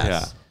 It's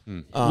yes.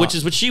 Which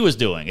is what she was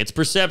doing. It's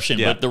perception,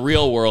 but the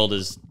real world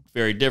is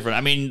very different.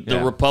 I mean,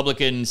 the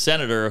Republican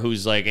senator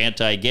who's like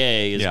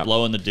anti-gay is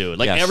blowing the dude.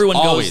 Like everyone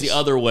goes the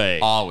other way.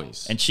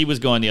 Always. And she was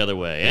going the other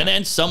way. And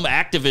then some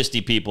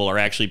activisty people are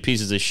actually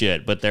pieces of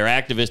shit, but they're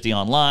activisty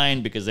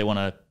online because they want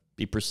to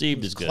be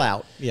perceived as good.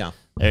 Clout. Yeah.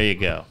 There you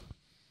go.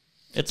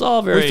 It's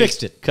all very We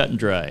fixed it. cut and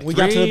dry. We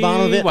got to the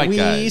bottom of it. white We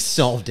guys.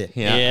 solved it.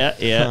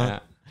 Yeah.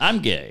 I'm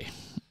gay,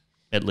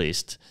 at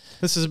least.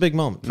 This is a big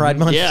moment. Pride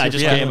Month. Yeah, I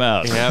just came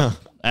out. Yeah.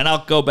 And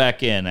I'll go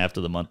back in after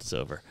the month is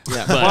over.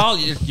 Yeah. Well,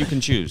 you can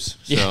choose.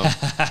 So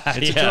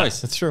it's a choice.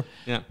 That's true.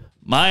 Yeah.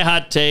 My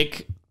hot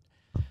take,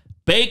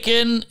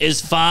 bacon is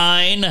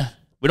fine.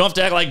 We don't have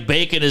to act like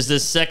bacon is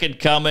this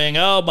second coming.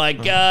 Oh, my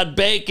God,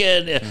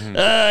 bacon.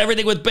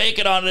 Everything with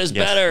bacon on it is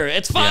better.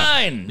 It's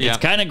fine. Yeah. It's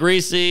kind of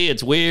greasy.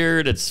 It's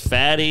weird. It's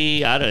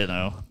fatty. I don't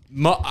know.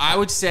 I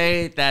would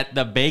say that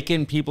the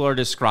bacon people are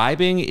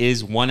describing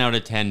is 1 out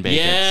of 10 bacon.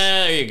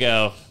 Yeah, there you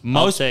go.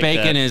 Most I'll take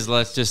bacon that.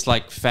 is just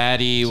like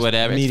fatty,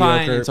 whatever. It's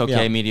mediocre, fine. It's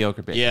okay. yeah.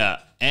 Mediocre bacon. Yeah.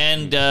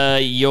 And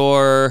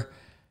your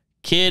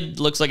kid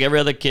looks like every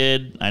other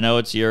kid. I know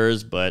it's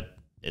yours, but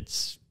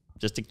it's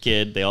just a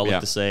kid. They all look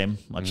the same,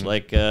 much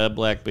like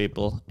black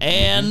people.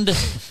 And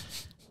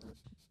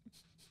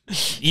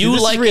you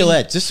this like is real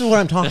edge. This is what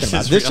I'm talking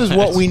about. This is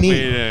what we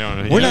need.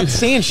 We're not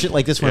saying shit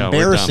like this. We're Yeah, we're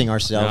embarrassing dumb.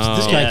 ourselves. No.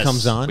 This guy Yes.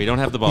 comes on. We don't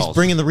have the balls. He's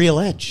bringing the real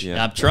edge.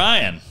 Yeah. I'm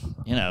trying.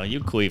 You know, you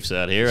queefs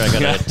out here. I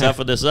got to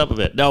toughen this up a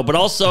bit. No, but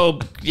also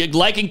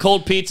liking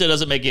cold pizza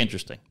doesn't make you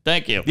interesting.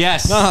 Thank you.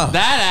 Yes. Oh,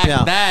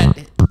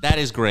 That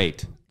is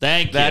great.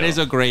 Thank you. That is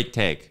a great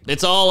take.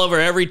 It's all over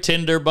every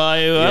Tinder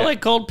bio. I like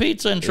cold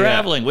pizza and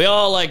traveling. We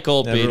all like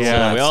cold pizza.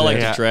 Yeah, We all like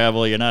yeah. to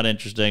travel. You're not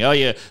interesting. Oh,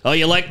 you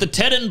like the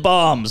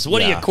Tenenbaums.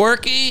 What are you,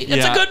 quirky?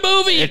 It's a good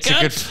movie, you It's a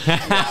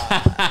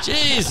cunt.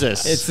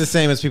 Jesus. It's the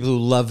same as people who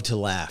love to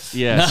laugh.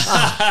 Yes.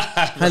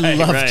 I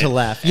love to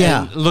laugh.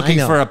 Yeah. Looking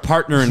I know. for a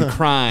partner in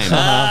crime.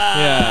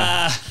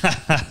 Yeah.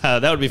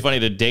 that would be funny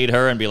to date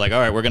her and be like, all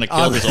right, we're going to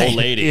kill this old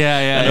lady. Yeah,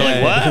 yeah, And they're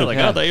yeah, like, what? yeah. Like,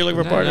 I thought you were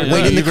looking for a partner.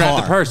 Wait in the you grab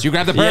car. the purse. You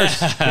grab the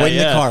purse. Wait in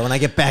the car. When I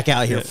get back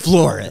out here,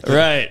 floor it.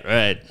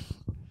 Right.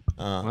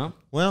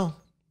 Well,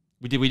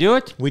 Did we do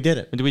it? we did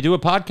it. Did we do a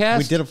podcast?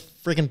 We did a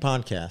freaking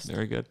podcast.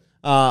 Very good.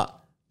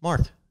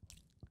 Mark,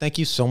 thank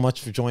you so much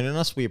for joining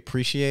us. We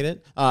appreciate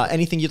it.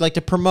 Anything you'd like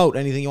to promote?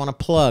 Anything you want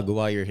to plug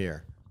while you're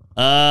here?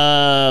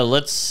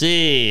 Let's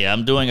see.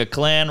 I'm doing a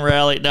Klan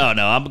rally. No,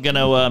 I'm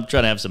trying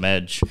to have some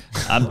edge.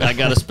 I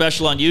got a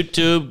special on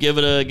YouTube. Give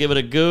it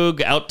a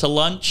goog. Out to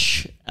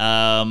lunch.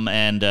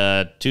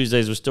 And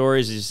Tuesdays with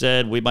Stories, as you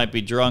said. We might be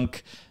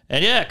drunk.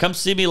 And yeah, come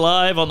see me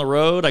live on the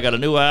road. I got a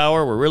new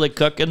hour. We're really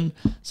cooking.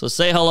 So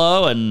say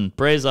hello and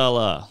praise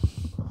Allah.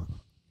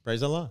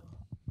 Praise Allah.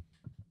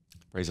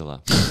 Praise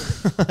Allah.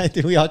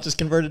 We all just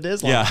converted to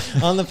Islam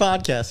on the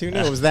podcast. Who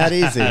knew it was that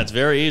easy? It's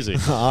very easy.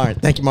 All right.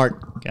 Thank you,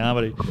 Mark.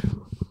 Comedy.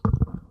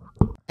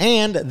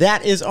 And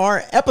that is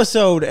our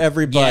episode,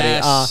 everybody.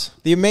 Yes.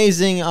 The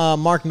amazing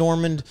Mark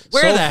Normand.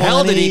 Where the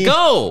hell did he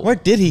go? Where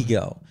did he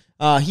go?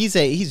 He's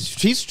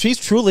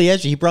truly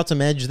edgy. He brought some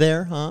edge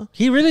there, huh?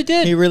 He really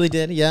did. He really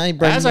did. Yeah, he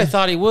brought As I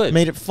thought he would.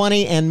 made it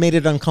funny and made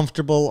it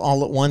uncomfortable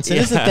all at once. And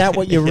isn't that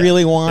what you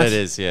really want? That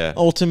is, yeah.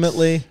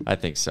 Ultimately, I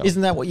think so.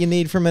 isn't that what you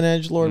need from an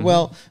edgelord?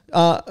 Well,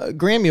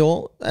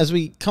 Gramuel, as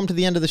we come to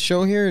the end of the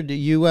show here, do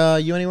you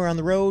anywhere on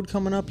the road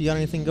coming up? You got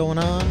anything going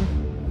on?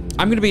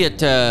 I'm going to be at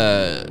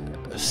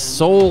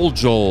Soul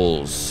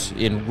Joel's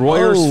in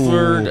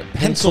Royersford,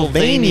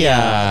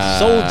 Pennsylvania.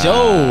 Soul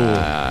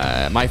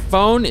Joe. My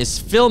phone is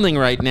filming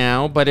right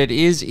now, but it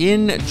is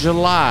in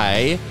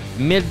July,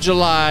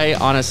 mid-July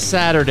on a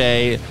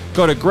Saturday.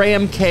 Go to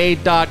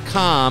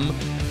grahamk.com.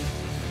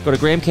 Go to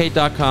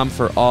grahamk.com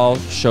for all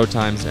show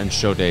times and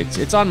show dates.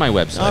 It's on my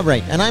website. All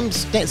right, and I'm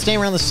staying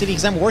around the city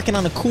because I'm working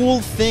on a cool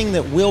thing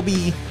that will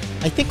be,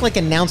 I think, like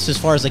announced as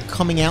far as like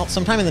coming out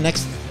sometime in the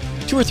next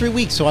 2 or 3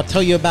 weeks. So I'll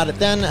tell you about it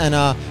then. And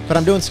but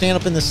I'm doing stand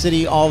up in the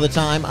city all the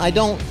time. I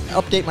don't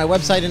update my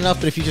website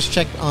enough, but if you just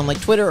check on like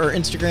Twitter or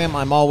Instagram,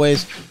 I'm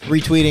always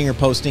retweeting or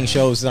posting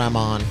shows that I'm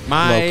on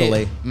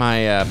locally.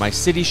 My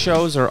city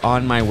shows are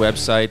on my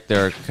website.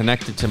 They're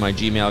connected to my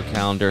Gmail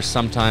calendar.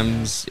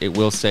 Sometimes it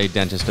will say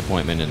dentist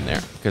appointment in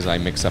there because I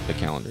mix up the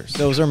calendars.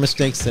 Those are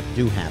mistakes that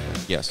do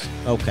happen. Yes.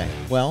 Okay.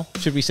 Well,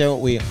 should we say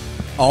what we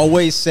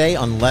always say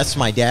unless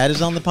my dad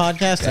is on the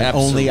podcast and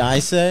Absolutely. only I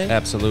say?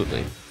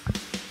 Absolutely.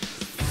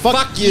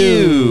 Fuck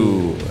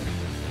you.